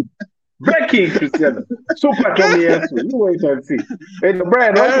 breaking Cristiano. Super Tomiyasu. You wait and see. Hey,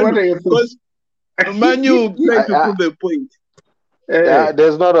 Brian, what are your thoughts? Man U play to prove a point.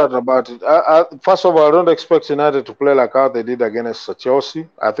 There's no doubt about it. First of all, I don't expect United to play like how they did against Chelsea.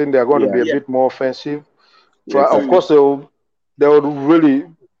 I think they're going to be a bit more offensive. Of course, they will really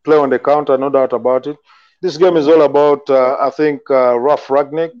play on the counter, no doubt about it. This game is all about, I think, Ralf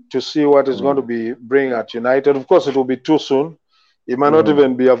Rangnick to see what is going to be bringing at United. Of course, it will be too soon. He might not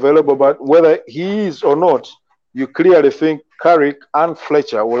even be available, but whether he is or not, you clearly think Carrick and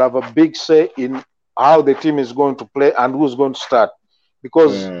Fletcher will have a big say in how the team is going to play and who's going to start.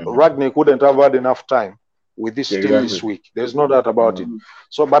 Because Rangnick wouldn't have had enough time with this team this week. There's no doubt about it.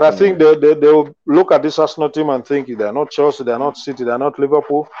 So, but I think they'll look at this Arsenal team and think they're not Chelsea, they're not City, they're not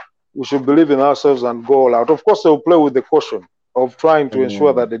Liverpool. We should believe in ourselves and go all out. Of course, they'll play with the caution of trying to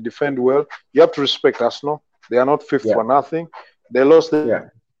ensure that they defend well. You have to respect Arsenal. They are not fifth for nothing. They lost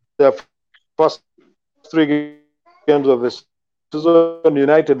their first 3 games of the season.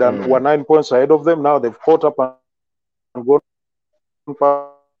 United and were 9 points ahead of them. Now they've caught up and gone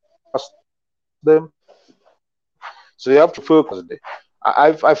past them. So you have to focus.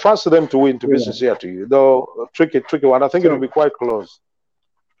 I fancy them to win, to be sincere to you. Though tricky one. I think it will be quite close.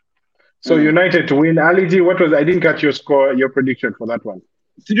 So United to win. Ali G, I didn't catch your score, your prediction for that one.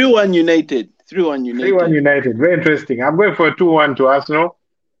 3-1 United. 3-1 United. 3-1 United. Very interesting. I'm going for a 2-1 to Arsenal.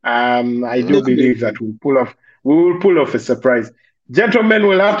 I do believe that we will pull off a surprise. Gentlemen,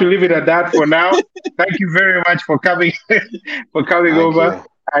 we'll have to leave it at that for now. Thank you very much for coming over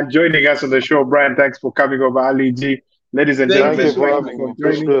and joining us on the show. Brian, thanks for coming over. Ali G, ladies and gentlemen, thank you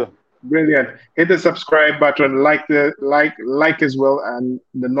for joining. Brilliant. Hit the subscribe button, like as well, and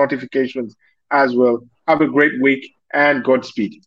the notifications as well. Have a great week and Godspeed.